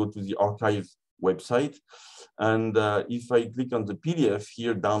link, you go to the arXiv website. And if I click on the PDF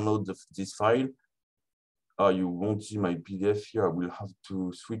here, download this file, you won't see my PDF here. I will have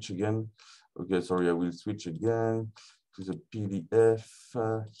to switch again. Okay, sorry, I will switch again to the PDF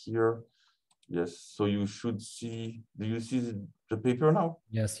here. Yes, so you should see, do you see the paper now?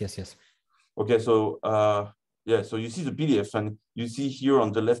 Yes, yes, yes. Okay, so yeah, so you see the PDF, and you see here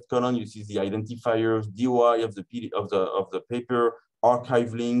on the left column, you see the identifiers, DOI of the paper,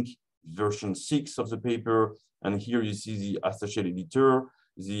 archive link, version 6 of the paper, and here you see the associate editor,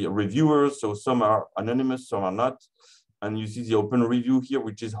 the reviewers, so some are anonymous, some are not, and you see the open review here,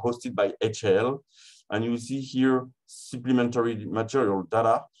 which is hosted by HL, and you see here supplementary material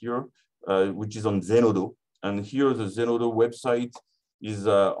data here, which is on Zenodo, and here the Zenodo website is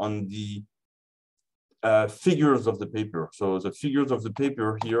on the figures of the paper. So the figures of the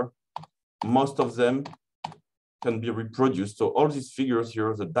paper here, most of them can be reproduced. So all these figures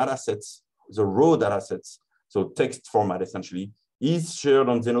here, the data sets, the raw data sets, so text format essentially, is shared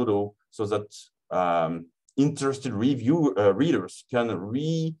on Zenodo so that interested readers can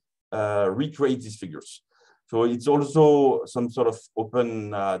recreate these figures. So it's also some sort of open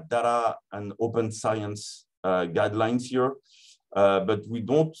data and open science guidelines here, but we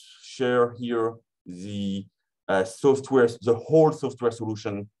don't share here the software, the whole software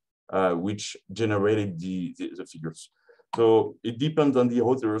solution which generated the figures. So it depends on the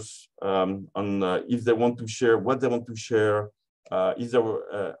authors on if they want to share what they want to share, if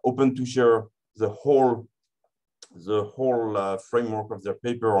they're open to share the whole framework of their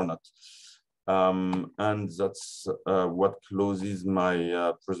paper or not. And that's what closes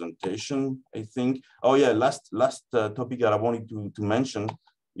my presentation, I think. Oh yeah, last topic that I wanted to mention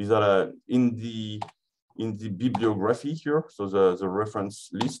is that in the bibliography here, so the reference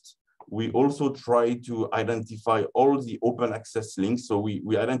list, we also try to identify all the open access links. So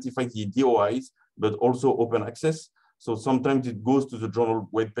we identify the DOIs, but also open access. So sometimes it goes to the journal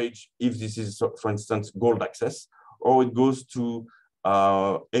webpage if this is, for instance, gold access, or it goes to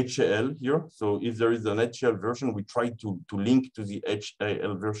HAL here. So if there is an HAL version, we try to link to the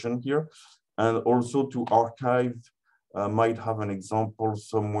HAL version here, and also to archive. Might have an example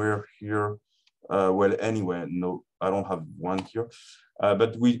somewhere here. Well, anyway, no, I don't have one here.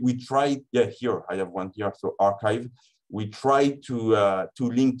 But we try, yeah, here, I have one here, so archive. We try to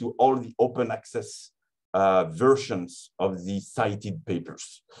link to all the open access versions of the cited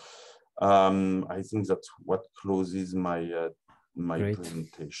papers. I think that's what closes my my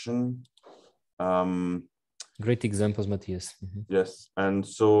presentation. Great examples, Matthias. Mm-hmm. Yes, and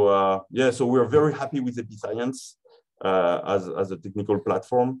so yeah, so we're very happy with Episciences as a technical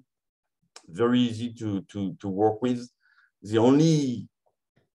platform. Very easy to work with. The only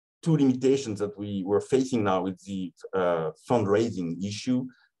two limitations that we were facing now with the fundraising issue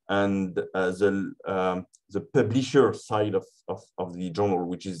and the publisher side of the journal,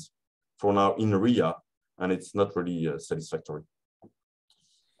 which is for now in RIA, and it's not really satisfactory.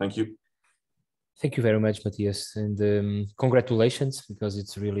 Thank you. Thank you very much, Matthias, and congratulations, because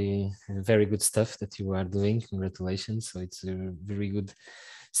it's really very good stuff that you are doing. Congratulations. So it's very good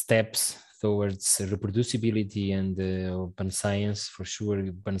steps towards reproducibility and open science, for sure.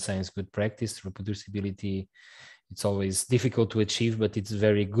 Open science, good practice. Reproducibility, it's always difficult to achieve, but it's a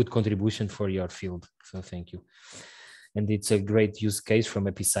very good contribution for your field. So thank you. And it's a great use case from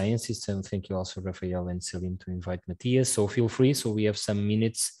Episciences. And thank you also, Raphaël and Céline, to invite Matthias. So feel free. So we have some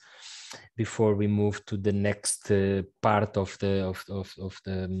minutes before we move to the next part of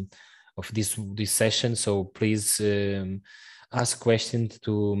this session. So please ask questions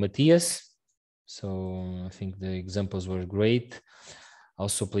to Matthias. So I think the examples were great.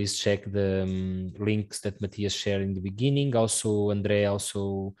 Also, please check the links that Matthias shared in the beginning. Also, Andre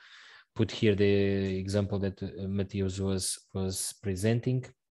also put here the example that Matthias was presenting.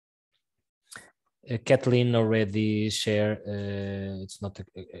 Kathleen already shared, it's not a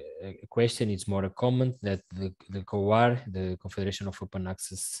question, it's more a comment, that the COAR, the Confederation of Open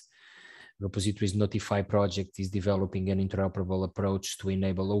Access Repositories Notify project, is developing an interoperable approach to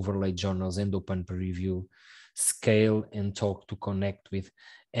enable overlay journals and open peer review scale and talk to connect with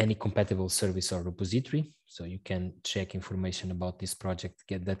any compatible service or repository. So you can check information about this project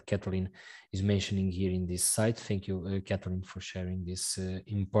that Kathleen is mentioning here in this site. Thank you, Kathleen, for sharing this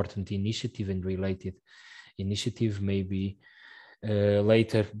important initiative and related initiative. Maybe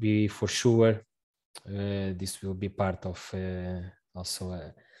later, be for sure, this will be part of also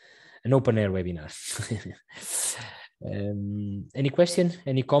an OpenAIRE webinar. Any question,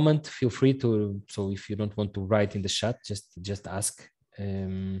 any comment, feel free to, so if you don't want to write in the chat, just ask.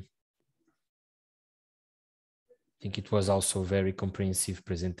 I think it was also a very comprehensive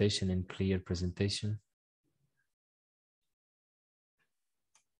presentation and clear presentation.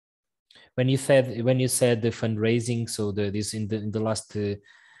 When you said the fundraising, so this in the last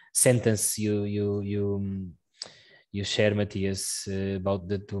sentence you shared, Matthias, about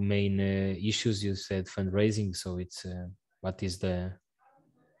the two main issues. You said fundraising, so it's what is the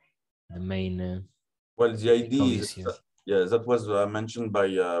main? Well, the idea is that was mentioned by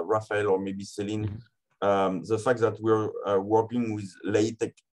Raphaël or maybe Céline. Mm-hmm. The fact that we're working with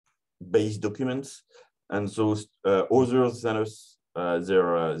LaTeX-based documents, and so others send us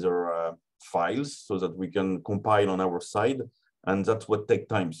their files so that we can compile on our side, and that's what takes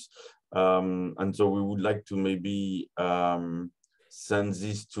time. And so we would like to maybe send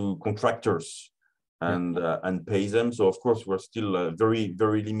this to contractors and pay them. So of course we're still a very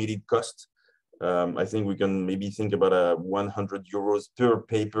limited cost. I think we can maybe think about 100 euros per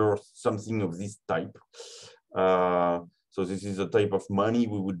paper, something of this type. So this is the type of money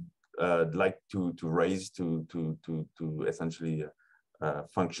we would like to raise to essentially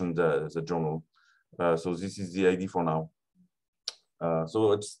function the journal. So this is the idea for now.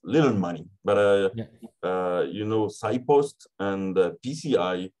 So it's little money, but you know, SciPost and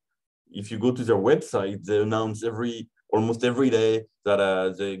PCI, if you go to their website, they announce almost every day that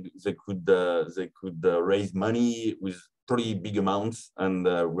they could raise money with pretty big amounts, and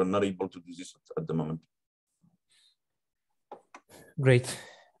we're not able to do this at the moment. Great,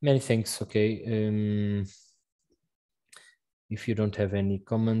 many thanks. Okay. If you don't have any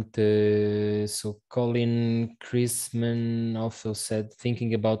comment, so Colin Chrisman also said,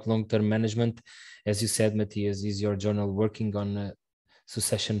 thinking about long-term management, as you said, Matthias, is your journal working on a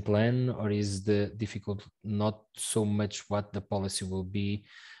succession plan, or is the difficult not so much what the policy will be,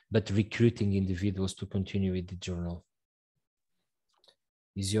 but recruiting individuals to continue with the journal?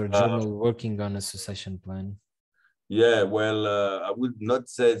 Is your journal working on a succession plan? Yeah, well, I would not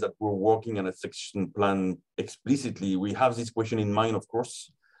say that we're working on a succession plan explicitly. We have this question in mind, of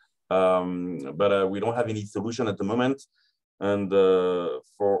course, but we don't have any solution at the moment. And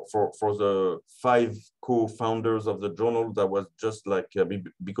for the 5 co-founders of the journal, that was just like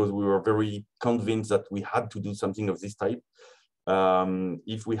because we were very convinced that we had to do something of this type.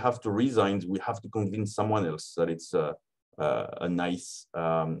 If we have to resign, we have to convince someone else that it's a nice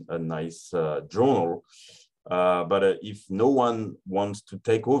journal. But if no one wants to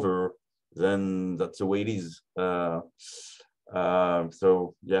take over, then that's the way it is. So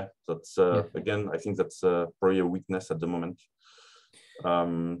yeah, that's again, I think that's probably a weakness at the moment.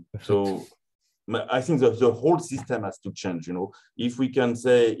 So I think that the whole system has to change. You know, if we can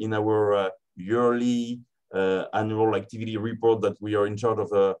say in our yearly annual activity report that we are in charge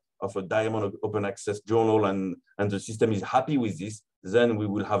of a diamond open access journal, and the system is happy with this, then we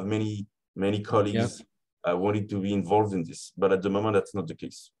will have many colleagues wanting to be involved in this. But at the moment, that's not the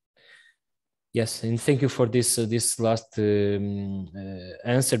case. Yes, and thank you for this this last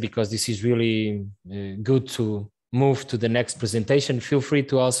answer, because this is really good to move to the next presentation. Feel free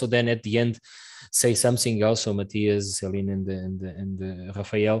to also then at the end say something also, Matthias, Céline, and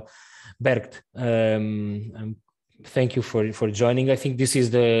Raphaël. Bergt, thank you for joining. I think this is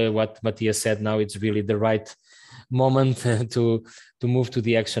what Matthias said now. It's really the right moment to move to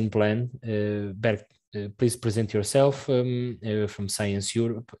the action plan. Bergt, please present yourself from Science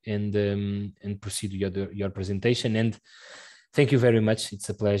Europe and proceed with your presentation. And thank you very much. It's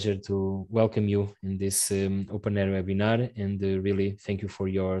a pleasure to welcome you in this OpenAIRE webinar, and really thank you for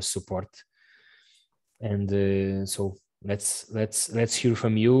your support. And so let's hear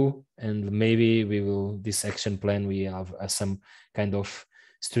from you, and maybe this action plan, we have some kind of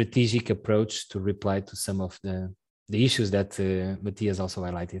strategic approach to reply to some of the issues that Matthias also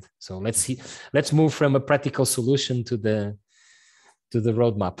highlighted. So let's move from a practical solution to the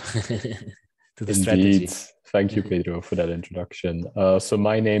roadmap, to the strategy. Thank you, Pedro, for that introduction. So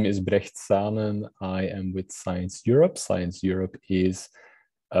my name is Brecht Sanen. I am with Science Europe. Science Europe is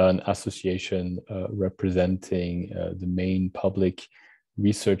an association representing the main public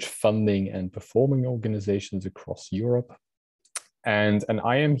research funding and performing organizations across Europe. And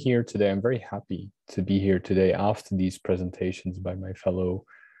I am here today. I'm very happy to be here today after these presentations by my fellow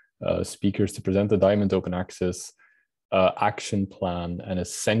speakers to present the Diamond Open Access action plan, and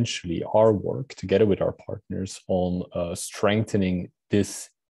essentially our work together with our partners on strengthening this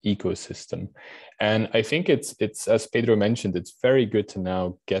ecosystem. And I think it's as Pedro mentioned, it's very good to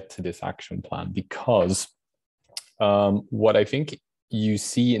now get to this action plan, because what I think you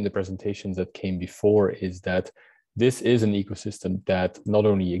see in the presentations that came before is that this is an ecosystem that not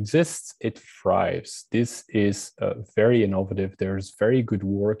only exists, it thrives. This is very innovative. There's very good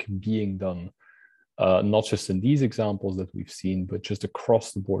work being done, not just in these examples that we've seen, but just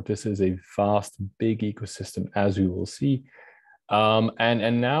across the board. This is a vast, big ecosystem, as we will see.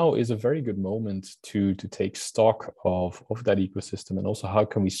 And now is a very good moment to take stock of that ecosystem, and also how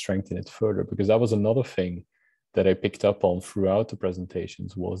can we strengthen it further? Because that was another thing that I picked up on throughout the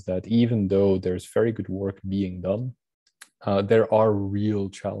presentations, was that even though there's very good work being done, there are real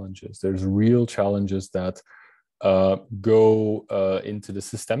challenges. There's real challenges that go into the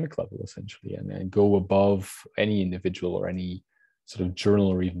systemic level, essentially, and go above any individual or any sort of journal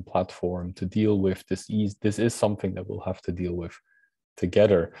or even platform to deal with. This is something that we'll have to deal with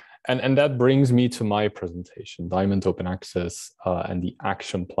together. And that brings me to my presentation, Diamond Open Access and the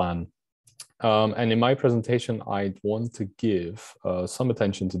action plan. And in my presentation, I'd want to give some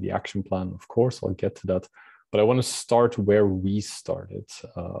attention to the action plan. Of course, I'll get to that, but I want to start where we started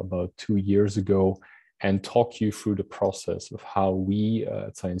about 2 years ago and talk you through the process of how we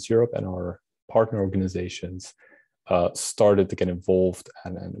at Science Europe and our partner organizations started to get involved,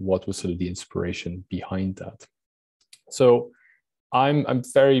 and what was sort of the inspiration behind that. So I'm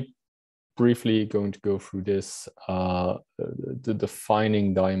very briefly going to go through this, the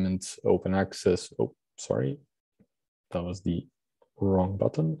defining Diamond Open Access. Oh, sorry, that was the wrong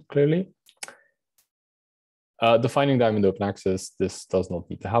button, clearly. Defining Diamond Open Access, this does not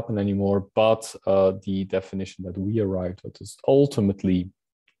need to happen anymore, but the definition that we arrived at is ultimately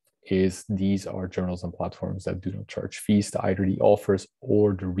these are journals and platforms that do not charge fees to either the authors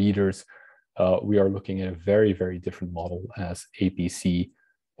or the readers. We are looking at a very, very different model as APC,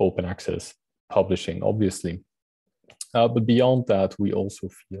 open access publishing, obviously. But beyond that, we also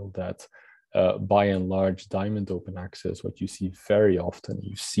feel that by and large, Diamond Open Access, what you see very often,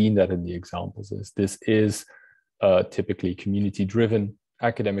 you've seen that in the examples, is this is typically community-driven,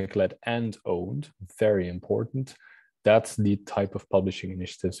 academic-led and owned, very important. That's the type of publishing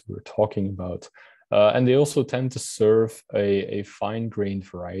initiatives we're talking about. And they also tend to serve a fine-grained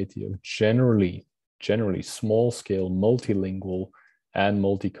variety of generally small-scale, multilingual, and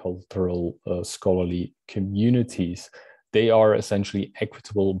multicultural scholarly communities. They are essentially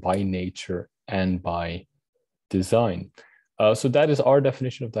equitable by nature and by design. So that is our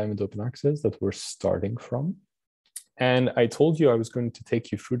definition of Diamond Open Access that we're starting from. And I told you I was going to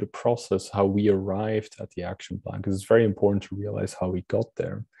take you through the process, how we arrived at the action plan, because it's very important to realize how we got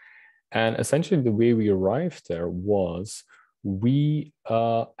there. And essentially the way we arrived there was we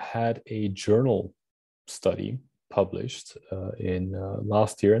had a journal study published in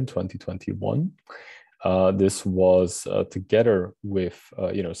last year in 2021. This was together with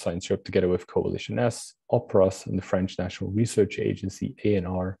Science Europe, together with Coalition S, OPRAS, and the French National Research Agency,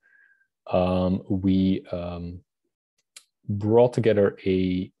 ANR. We brought together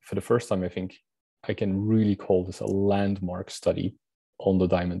for the first time, I think I can really call this a landmark study on the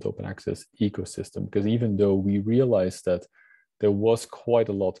Diamond Open Access ecosystem, because even though we realized that there was quite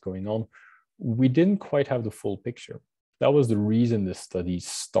a lot going on, we didn't quite have the full picture. That was the reason this study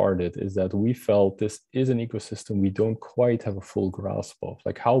started, is that we felt this is an ecosystem we don't quite have a full grasp of.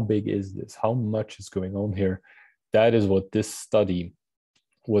 Like, how big is this? How much is going on here? That is what this study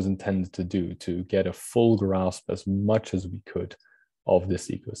was intended to do, to get a full grasp as much as we could of this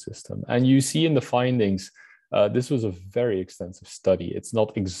ecosystem. And you see in the findings, this was a very extensive study. It's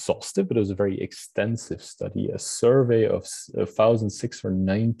not exhaustive, but it was a very extensive study, a survey of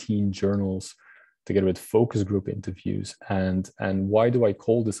 1,619 journals together with focus group interviews. And why do I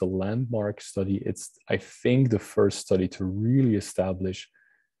call this a landmark study? It's, I think, the first study to really establish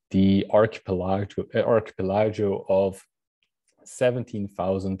the archipelago of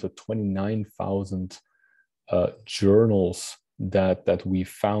 17,000 to 29,000 journals that we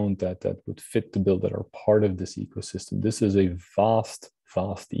found that would fit the bill, that are part of this ecosystem. This is a vast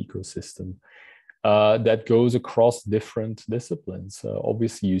ecosystem that goes across different disciplines.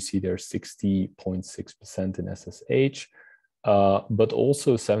 Obviously, you see there 60.6% in SSH, but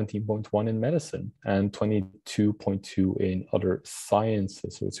also 17.1 in medicine and 22.2 in other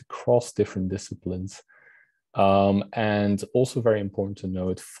sciences. So it's across different disciplines. And also very important to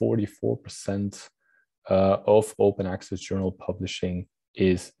note, 44% of open access journal publishing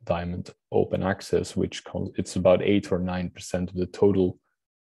is Diamond Open Access, which it's about 8 or 9% of the total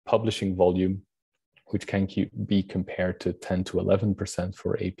publishing volume, which can be compared to 10 to 11%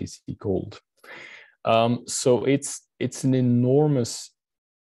 for APC Gold. So it's an enormous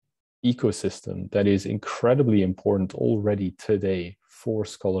ecosystem that is incredibly important already today for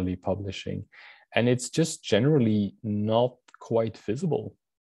scholarly publishing. And it's just generally not quite visible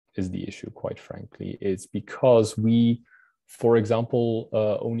is the issue, quite frankly. It's because we, for example,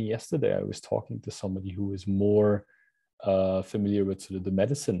 only yesterday I was talking to somebody who is more familiar with sort of the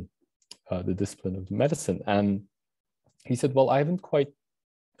medicine, the discipline of medicine. And he said, well, I haven't quite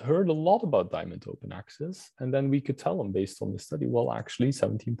heard a lot about Diamond Open Access. And then we could tell him based on the study, well, actually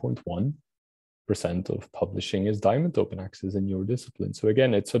 17.1% of publishing is Diamond Open Access in your discipline. So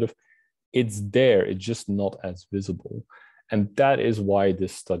again, it's sort of, it's there, it's just not as visible. And that is why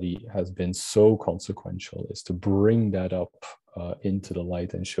this study has been so consequential, is to bring that up into the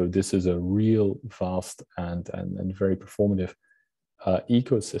light and show this is a real vast and very performative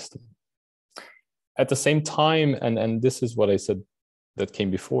ecosystem. At the same time, and this is what I said that came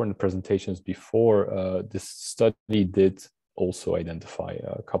before in the presentations before, this study did also identify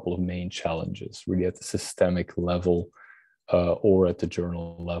a couple of main challenges, really at the systemic level or at the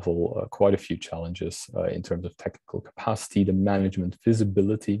journal level, quite a few challenges in terms of technical capacity, the management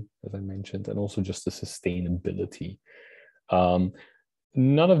visibility, as I mentioned, and also just the sustainability.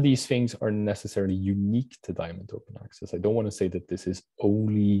 None of these things are necessarily unique to Diamond Open Access. I don't want to say that this is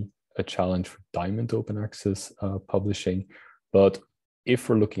only a challenge for Diamond Open Access publishing, but if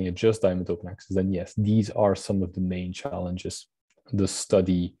we're looking at just Diamond Open Access, then yes, these are some of the main challenges the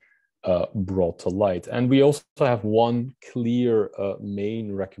study brought to light. And we also have one clear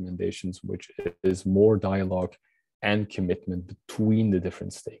main recommendations, which is more dialogue and commitment between the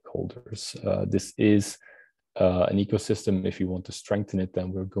different stakeholders. This is an ecosystem. If you want to strengthen it,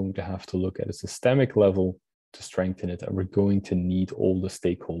 then we're going to have to look at a systemic level to strengthen it, and we're going to need all the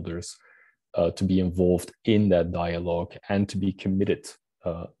stakeholders to be involved in that dialogue and to be committed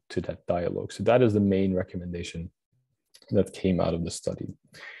to that dialogue. So that is the main recommendation that came out of the study.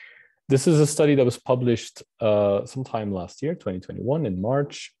 This is a study that was published sometime last year, 2021, in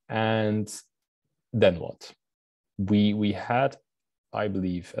March. And then what? We had, I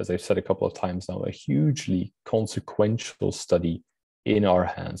believe, as I've said a couple of times now, a hugely consequential study in our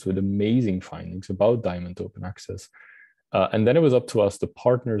hands with amazing findings about Diamond Open Access. And then it was up to us, the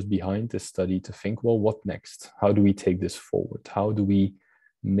partners behind this study, to think, well, what next? How do we take this forward? How do we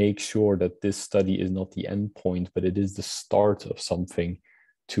make sure that this study is not the end point, but it is the start of something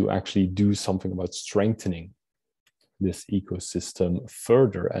to actually do something about strengthening this ecosystem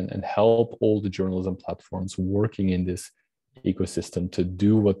further and help all the journals and platforms working in this ecosystem to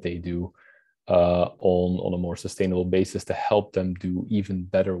do what they do on a more sustainable basis, to help them do even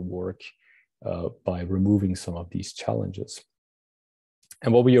better work by removing some of these challenges.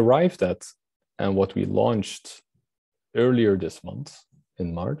 And what we arrived at and what we launched earlier this month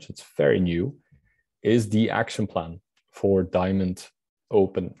in March, it's very new, is the action plan for Diamond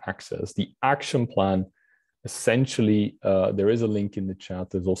Open Access. The action plan, essentially, there is a link in the chat.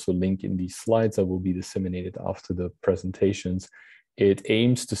 There's also a link in these slides that will be disseminated after the presentations. It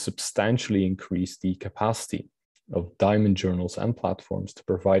aims to substantially increase the capacity of Diamond journals and platforms to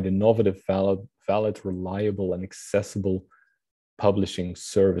provide innovative, valid, reliable, and accessible publishing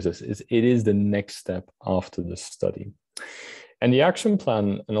services. It is the next step after the study. And the action plan,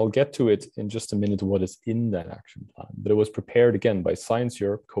 and I'll get to it in just a minute, what is in that action plan, but it was prepared again by Science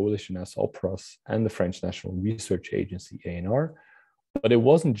Europe, Coalition S, OPRAS, and the French National Research Agency, ANR. But it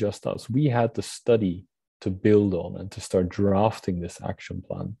wasn't just us. We had the study to build on and to start drafting this action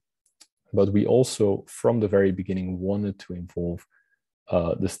plan. But we also, from the very beginning, wanted to involve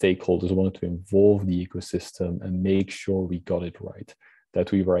the stakeholders, wanted to involve the ecosystem and make sure we got it right,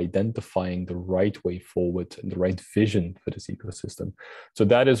 that we were identifying the right way forward and the right vision for this ecosystem. So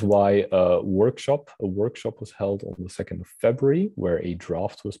that is why a workshop was held on the 2nd of February, where a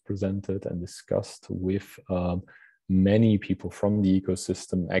draft was presented and discussed with many people from the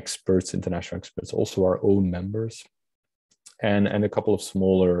ecosystem, experts, international experts, also our own members. And a couple of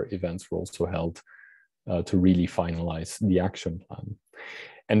smaller events were also held to really finalize the action plan.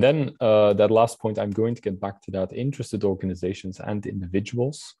 And then that last point, I'm going to get back to that. Interested organizations and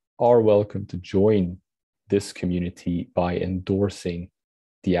individuals are welcome to join this community by endorsing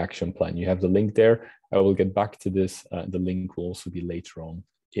the action plan. You have the link there. I will get back to this. The link will also be later on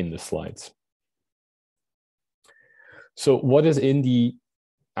in the slides. So what is in the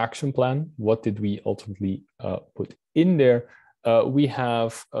action plan? What did we ultimately put in there? We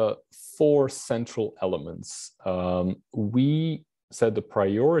have 4 central elements. We said the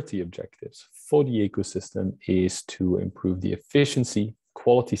priority objectives for the ecosystem is to improve the efficiency,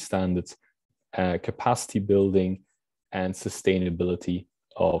 quality standards, capacity building, and sustainability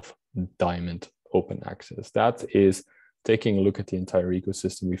of Diamond Open Access. That is taking a look at the entire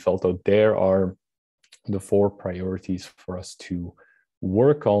ecosystem. We felt that there are the 4 priorities for us to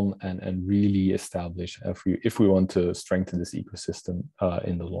work on and really establish if we want to strengthen this ecosystem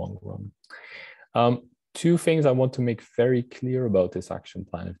in the long run. 2 things I want to make very clear about this action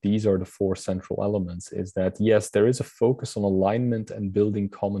plan, if these are the 4 central elements, is that yes, there is a focus on alignment and building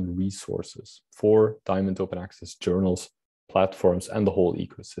common resources for Diamond Open Access journals, platforms, and the whole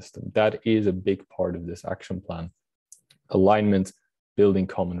ecosystem. That is a big part of this action plan. Alignment, building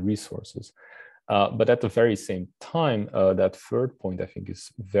common resources. But at the very same time, that 3rd point I think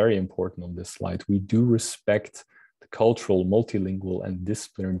is very important on this slide. We do respect the cultural, multilingual, and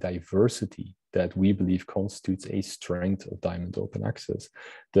disciplinary diversity that we believe constitutes a strength of Diamond Open Access.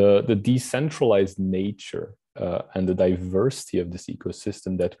 The decentralized nature and the diversity of this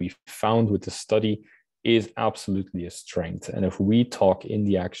ecosystem that we found with the study is absolutely a strength. And if we talk in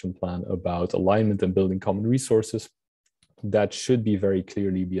the action plan about alignment and building common resources, that should be very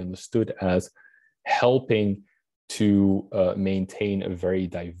clearly be understood as helping to maintain a very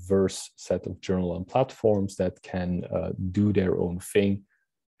diverse set of journal and platforms that can do their own thing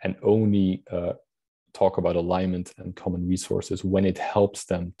and only talk about alignment and common resources when it helps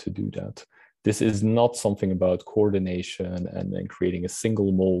them to do that. This is not something about coordination and creating a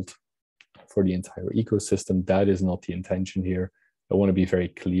single mold for the entire ecosystem. That is not the intention here. I want to be very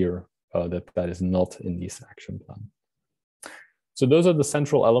clear that that is not in this action plan. So those are the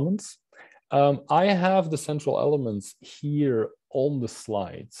central elements. I have the central elements here on the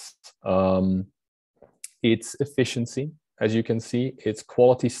slides. It's efficiency, as you can see, it's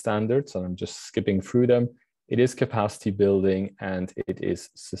quality standards, and I'm just skipping through them. It is capacity building, and it is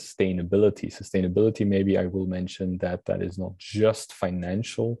sustainability. Sustainability, maybe I will mention that that is not just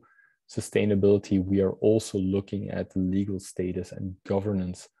financial sustainability. We are also looking at the legal status and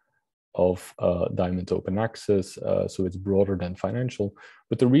governance of Diamond Open Access, so it's broader than financial.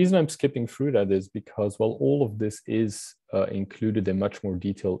 But the reason I'm skipping through that is because, well, all of this is included in much more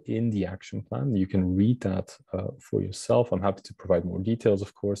detail in the action plan. You can read that for yourself. I'm happy to provide more details,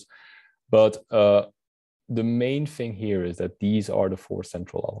 of course. But the main thing here is that these are the 4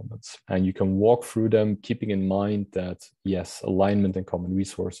 central elements, and you can walk through them, keeping in mind that, yes, alignment and common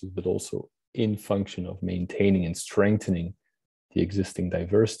resources, but also in function of maintaining and strengthening the existing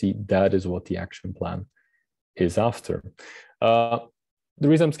diversity. That is what the action plan is after. The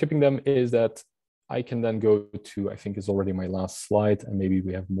reason I'm skipping them is that I can then go to, I think is already my last slide, and maybe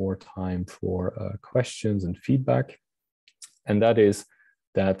we have more time for questions and feedback. And that is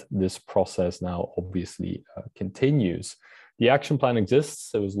that this process now obviously continues. The action plan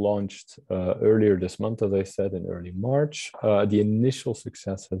exists. It was launched earlier this month, as I said, in early March. The initial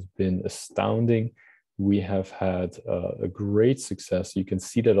success has been astounding. We have had a great success. You can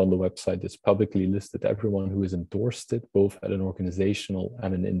see that on the website. It's publicly listed everyone who has endorsed it, both at an organizational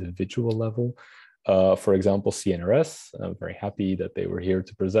and an individual level. For example, CNRS, I'm very happy that they were here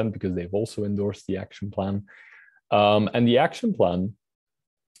to present because they've also endorsed the action plan. And the action plan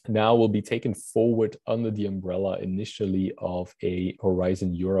now will be taken forward under the umbrella initially of a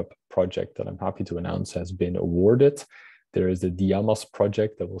Horizon Europe project that I'm happy to announce has been awarded. There is the Diamas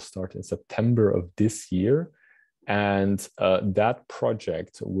project that will start in September of this year. And that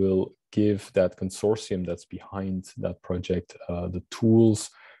project will give that consortium that's behind that project the tools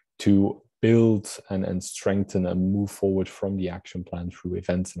to build and strengthen and move forward from the action plan through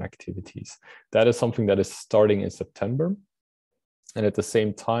events and activities. That is something that is starting in September. And at the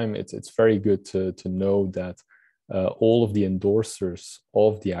same time, it's very good to know that all of the endorsers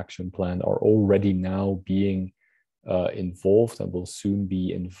of the action plan are already now being involved and will soon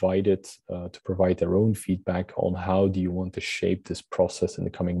be invited to provide their own feedback on how do you want to shape this process in the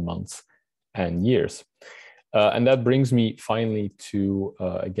coming months and years. And that brings me finally to,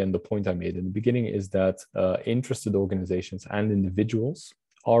 again, the point I made in the beginning is that interested organizations and individuals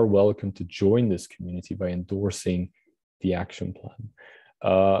are welcome to join this community by endorsing the action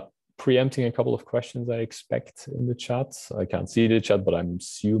plan. Preempting a couple of questions I expect in the chat. I can't see the chat, but I'm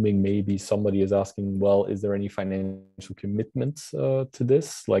assuming maybe somebody is asking, well, is there any financial commitment to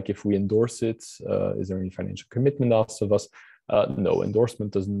this? Like if we endorse it, is there any financial commitment asked of us? No,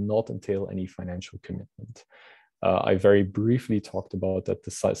 endorsement does not entail any financial commitment. I very briefly talked about that the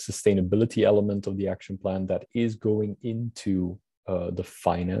sustainability element of the action plan that is going into the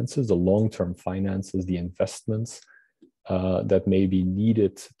finances, the long-term finances, the investments that may be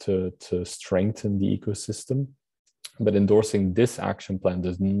needed to strengthen the ecosystem. But endorsing this action plan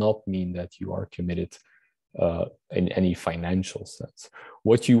does not mean that you are committed in any financial sense.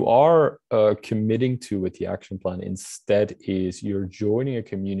 What you are committing to with the action plan instead is you're joining a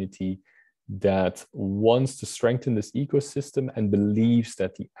community that wants to strengthen this ecosystem and believes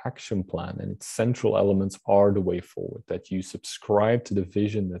that the action plan and its central elements are the way forward, that you subscribe to the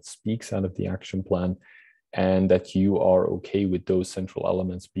vision that speaks out of the action plan, and that you are okay with those central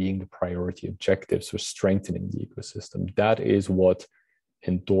elements being the priority objectives for strengthening the ecosystem. That is what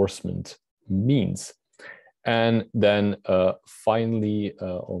endorsement means. And then finally,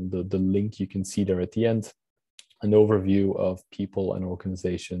 on the link you can see there at the end, an overview of people and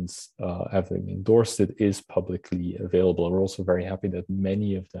organizations having endorsed it is publicly available. We're also very happy that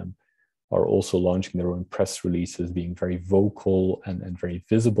many of them are also launching their own press releases, being very vocal and very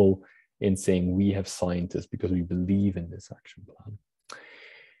visible in saying we have signed this because we believe in this action plan.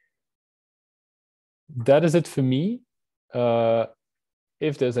 That is it for me.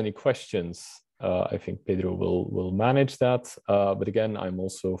 If there's any questions, I think Pedro will manage that. But again, I'm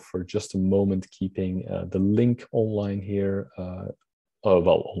also for just a moment keeping the link online here,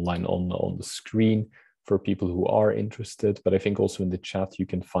 online on the screen for people who are interested. But I think also in the chat, you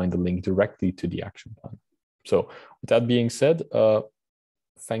can find the link directly to the action plan. So with that being said,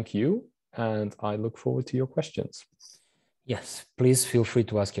 thank you. And I look forward to your questions. Yes, please feel free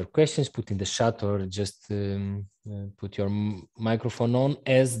to ask your questions, put in the chat or just put your microphone on,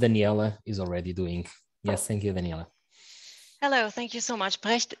 as Daniela is already doing. Yes, thank you, Daniela. Hello, thank you so much,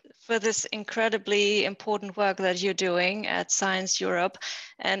 Brecht, for this incredibly important work that you're doing at Science Europe.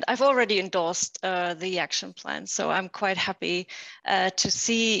 And I've already endorsed the action plan, so I'm quite happy to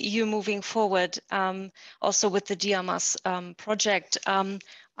see you moving forward, also with the Diamas project.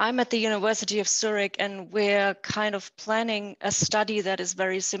 I'm at the University of Zurich, and we're kind of planning a study that is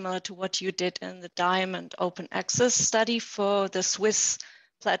very similar to what you did in the Diamond Open Access study for the Swiss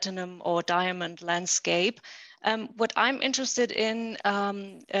Platinum or Diamond landscape. What I'm interested in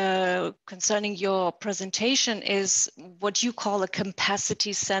concerning your presentation is what you call a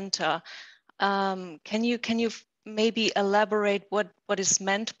capacity center. Can you maybe elaborate what is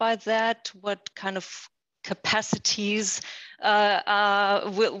meant by that? What kind of capacities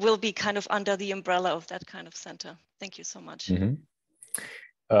will be kind of under the umbrella of that kind of center? Thank you so much. Mm-hmm.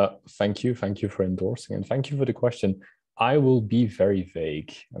 Thank you for endorsing, and thank you for the question. I will be very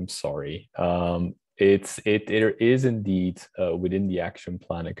vague. I'm sorry. There is indeed within the action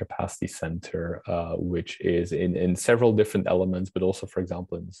plan a capacity center, which is in several different elements, but also, for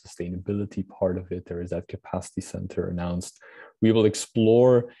example, in the sustainability part of it, there is that capacity center announced. We will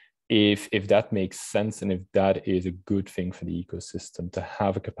explore if that makes sense and if that is a good thing for the ecosystem to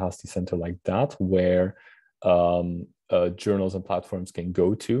have a capacity center like that, where journals and platforms can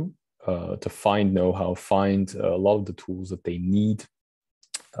go to find know-how, find a lot of the tools that they need,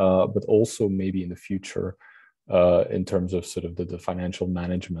 but also maybe in the future, in terms of sort of the financial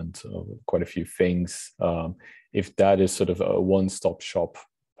management of quite a few things, if that is sort of a one-stop shop,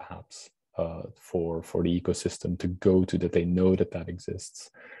 perhaps, for the ecosystem to go to, that they know that exists.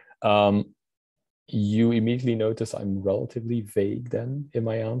 You immediately notice I'm relatively vague then in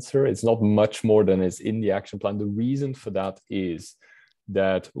my answer. It's not much more than is in the action plan. The reason for that is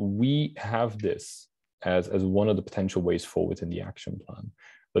that we have this as one of the potential ways forward in the action plan.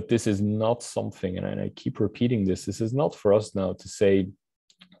 But this is not something, and I keep repeating this is not for us now to say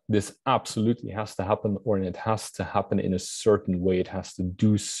this absolutely has to happen, or it has to happen in a certain way, it has to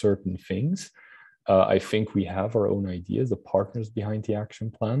do certain things. I think we have our own ideas, the partners behind the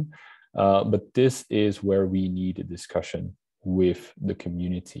action plan, but this is where we need a discussion with the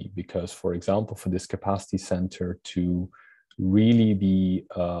community, because, for example, for this capacity center to really be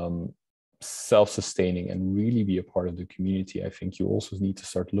self-sustaining and really be a part of the community, I think you also need to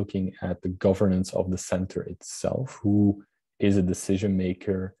start looking at the governance of the center itself. Who is a decision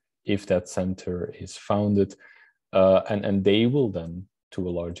maker if that center is founded? And they will then, to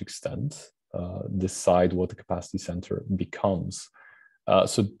a large extent, decide what the capacity center becomes.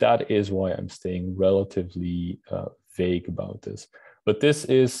 So that is why I'm staying relatively vague about this. But this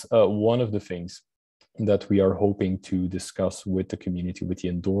is one of the things that we are hoping to discuss with the community, with the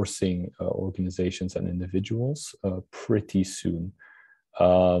endorsing organizations and individuals pretty soon.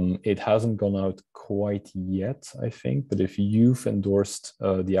 It hasn't gone out quite yet, I think, but if you've endorsed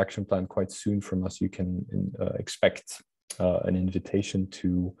the action plan quite soon from us, you can expect an invitation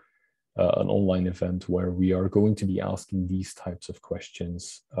to an online event where we are going to be asking these types of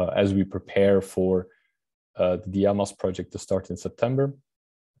questions as we prepare for the DIAMAS project to start in September,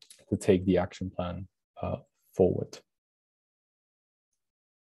 to take the action plan forward.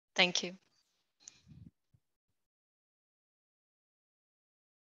 Thank you.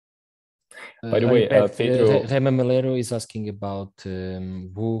 By the way, Pedro... Rema Melero is asking about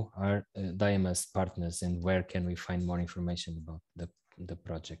who are DIAMAS partners and where can we find more information about the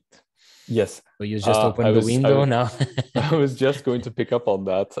project. Yes. So you just opened the window now. I was just going to pick up on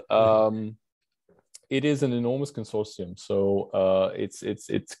that. It is an enormous consortium. So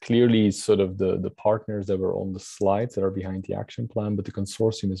it's clearly sort of the partners that were on the slides that are behind the action plan, but the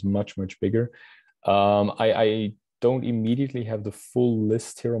consortium is much, much bigger. I don't immediately have the full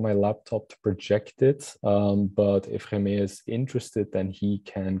list here on my laptop to project it, but if Remy is interested, then he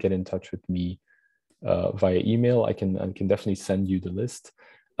can get in touch with me via email. I can definitely send you the list.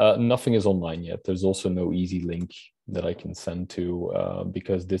 Nothing is online yet. There's also no easy link that I can send to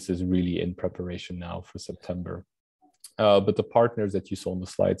because this is really in preparation now for September. But the partners that you saw on the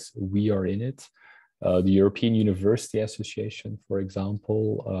slides, we are in it. The European University Association, for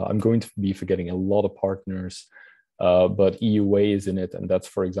example. I'm going to be forgetting a lot of partners, but EUA is in it. And that's,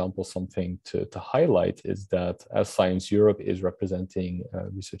 for example, something to highlight is that as Science Europe is representing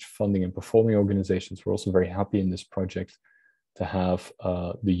research funding and performing organizations, we're also very happy in this project to have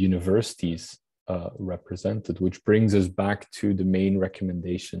the universities represented, which brings us back to the main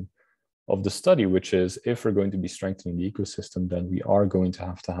recommendation of the study, which is if we're going to be strengthening the ecosystem, then we are going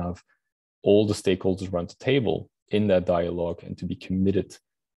to have all the stakeholders around the table in that dialogue and to be committed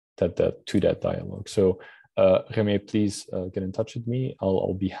to that dialogue. So Remy, please get in touch with me.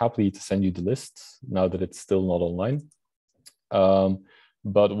 I'll be happy to send you the list now that it's still not online.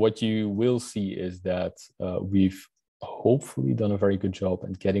 But what you will see is that we've hopefully done a very good job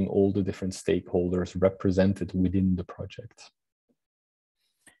at getting all the different stakeholders represented within the project.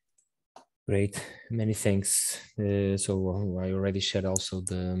 Great, many thanks. So I already shared also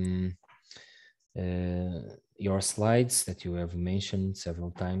the your slides that you have mentioned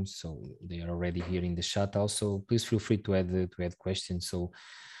several times, so they are already here in the chat also. Please feel free to add questions. So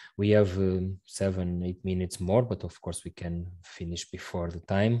we have 7-8 minutes more, but of course we can finish before the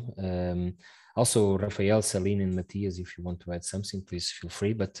time. Also, Raphaël, Céline, and Matthias, if you want to add something, please feel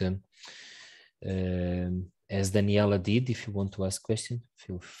free. But as Daniela did, if you want to ask questions,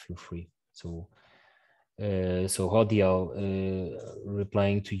 feel free. So Hodial,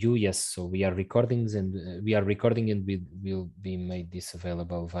 replying to you, yes. So we are recording and we will be made this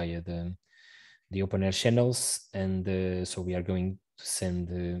available via the OpenAIRE channels, and so we are going to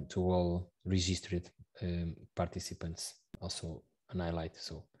send to all registered participants also an highlight.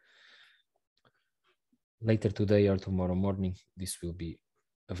 So later today or tomorrow morning, this will be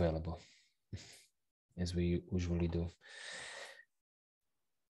available as we usually do.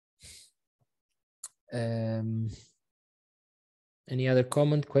 Any other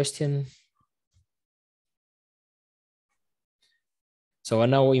comment, question? So I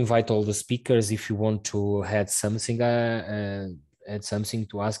now invite all the speakers, if you want to add something, to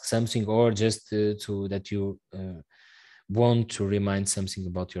ask something, or just that you want to remind something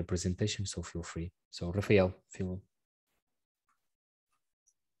about your presentation, so feel free. So Raphaël, feel.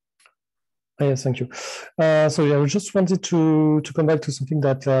 Yes, thank you. So yeah, I just wanted to come back to something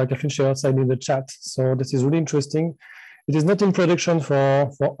that Kathleen shared outside in the chat. So this is really interesting. It is not in production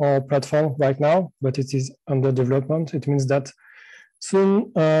for our platform right now, but it is under development. It means that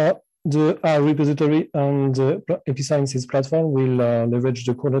soon the R repository and the Episciences platform will leverage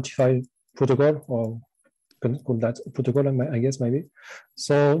the core notify protocol, or can call that protocol, I guess, maybe.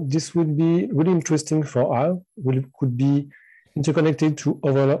 So this would be really interesting for R. Could be interconnected to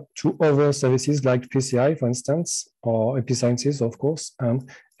other services like PCI, for instance, or Episciences, of course, and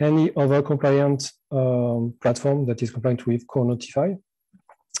any other compliant platform that is compliant with core notify.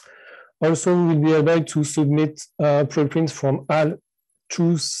 Also, we will be able to submit preprints from HAL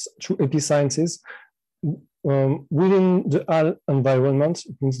to Episciences within the HAL environment.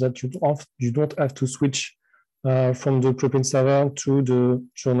 It means that you don't have to switch from the preprint server to the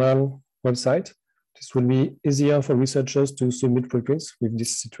journal website. This will be easier for researchers to submit preprints with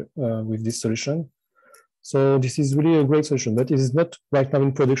this solution. So this is really a great solution, but it is not right now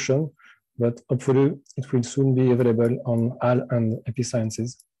in production, but hopefully it will soon be available on HAL and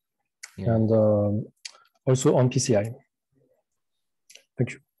Episciences, and also on PCI.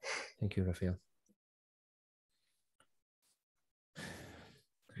 Thank you. Thank you, Raphaël.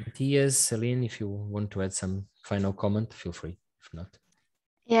 Matthias, Céline, if you want to add some final comment, feel free. If not.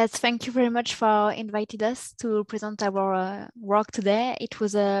 Yes, thank you very much for inviting us to present our work today. It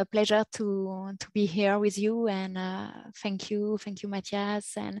was a pleasure to be here with you, and thank you,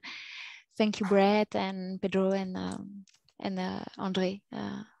 Matthias, and thank you, Brett and Pedro and André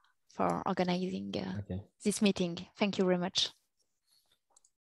for organizing this meeting. Thank you very much.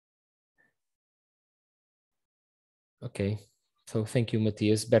 Okay. So thank you,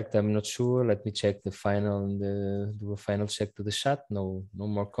 Matthias. Bert, I'm not sure. Let me check the final and do a final check to the chat. No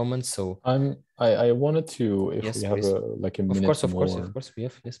more comments. So I wanted to, if yes, we have like a minute of more. Of course, we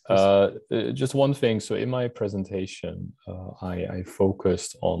have. Yes, please. Just one thing. So in my presentation, I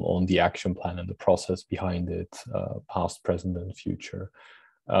focused on the action plan and the process behind it, past, present, and future.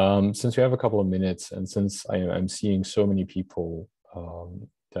 Since we have a couple of minutes, and since I'm seeing so many people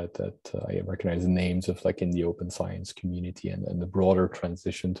that I recognize the names of, like, in the open science community and the broader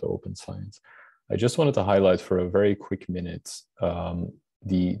transition to open science, I just wanted to highlight for a very quick minute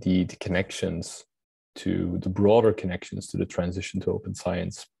the connections to the broader connections to the transition to open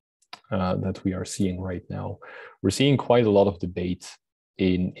science that we are seeing right now. We're seeing quite a lot of debate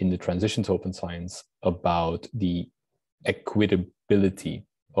in the transition to open science about the equitability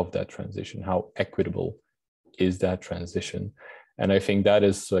of that transition. How equitable is that transition? And I think that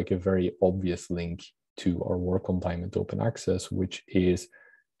is like a very obvious link to our work on Diamond Open Access, which is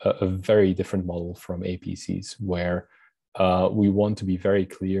a very different model from APCs, where we want to be very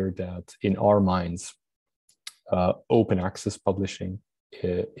clear that in our minds, open access publishing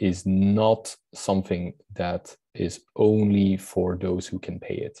is not something that is only for those who can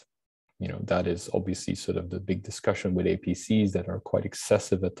pay it. You know, that is obviously sort of the big discussion with APCs that are quite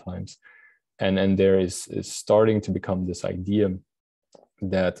excessive at times. And there is starting to become this idea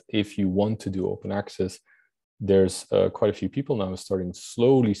that if you want to do open access, there's quite a few people now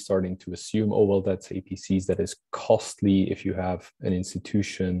slowly starting to assume, oh, well, that's APCs, that is costly. If you have an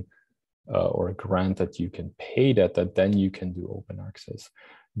institution or a grant that you can pay that then you can do open access.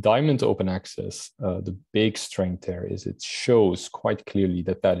 Diamond Open Access, the big strength there is it shows quite clearly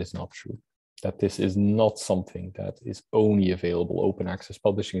that is not true, that this is not something that is only available. Open access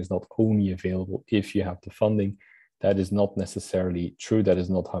publishing is not only available if you have the funding. That is not necessarily true. That is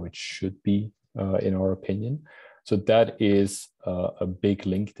not how it should be, in our opinion. So that is a big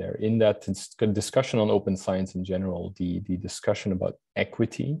link there. In that discussion on open science in general, the discussion about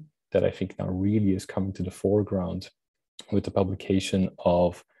equity that I think now really is coming to the foreground with the publication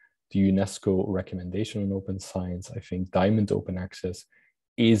of the UNESCO recommendation on open science. I think Diamond Open Access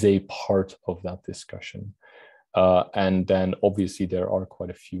is a part of that discussion. And then obviously there are quite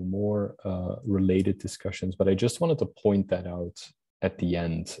a few more related discussions, but I just wanted to point that out at the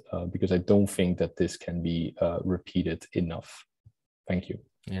end because I don't think that this can be repeated enough. Thank you.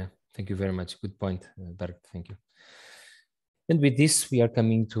 Yeah, thank you very much. Good point, Bert. Thank you. And with this, we are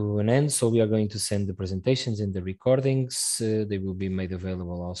coming to an end. So we are going to send the presentations and the recordings. They will be made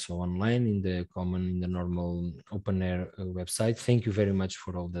available also online in the normal OpenAIRE website. Thank you very much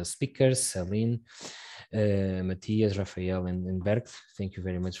for all the speakers, Céline, Matthias, Raphaël, and Bert. Thank you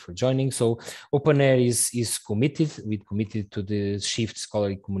very much for joining. So OpenAIRE is committed. We're committed to the shift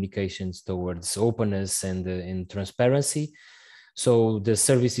scholarly communications towards openness and transparency. So the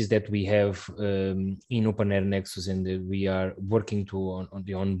services that we have in OpenAIRE Nexus, and we are working on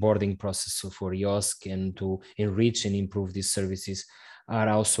the onboarding process for IOSC and to enrich and improve these services, are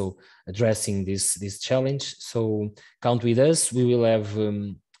also addressing this challenge. So count with us. We will have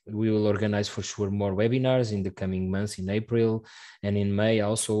we will organize for sure more webinars in the coming months, in April and in May,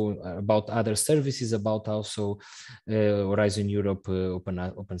 also about other services, about also Horizon Europe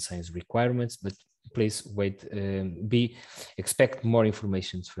Open Science requirements. But please wait, expect more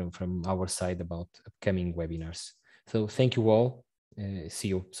information from our side about upcoming webinars. So thank you all. See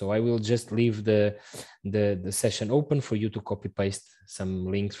you. So I will just leave the session open for you to copy paste some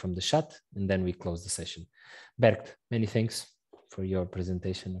links from the chat, and then we close the session. Bert, many thanks for your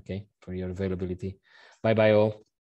presentation. Okay, for your availability. Bye bye all.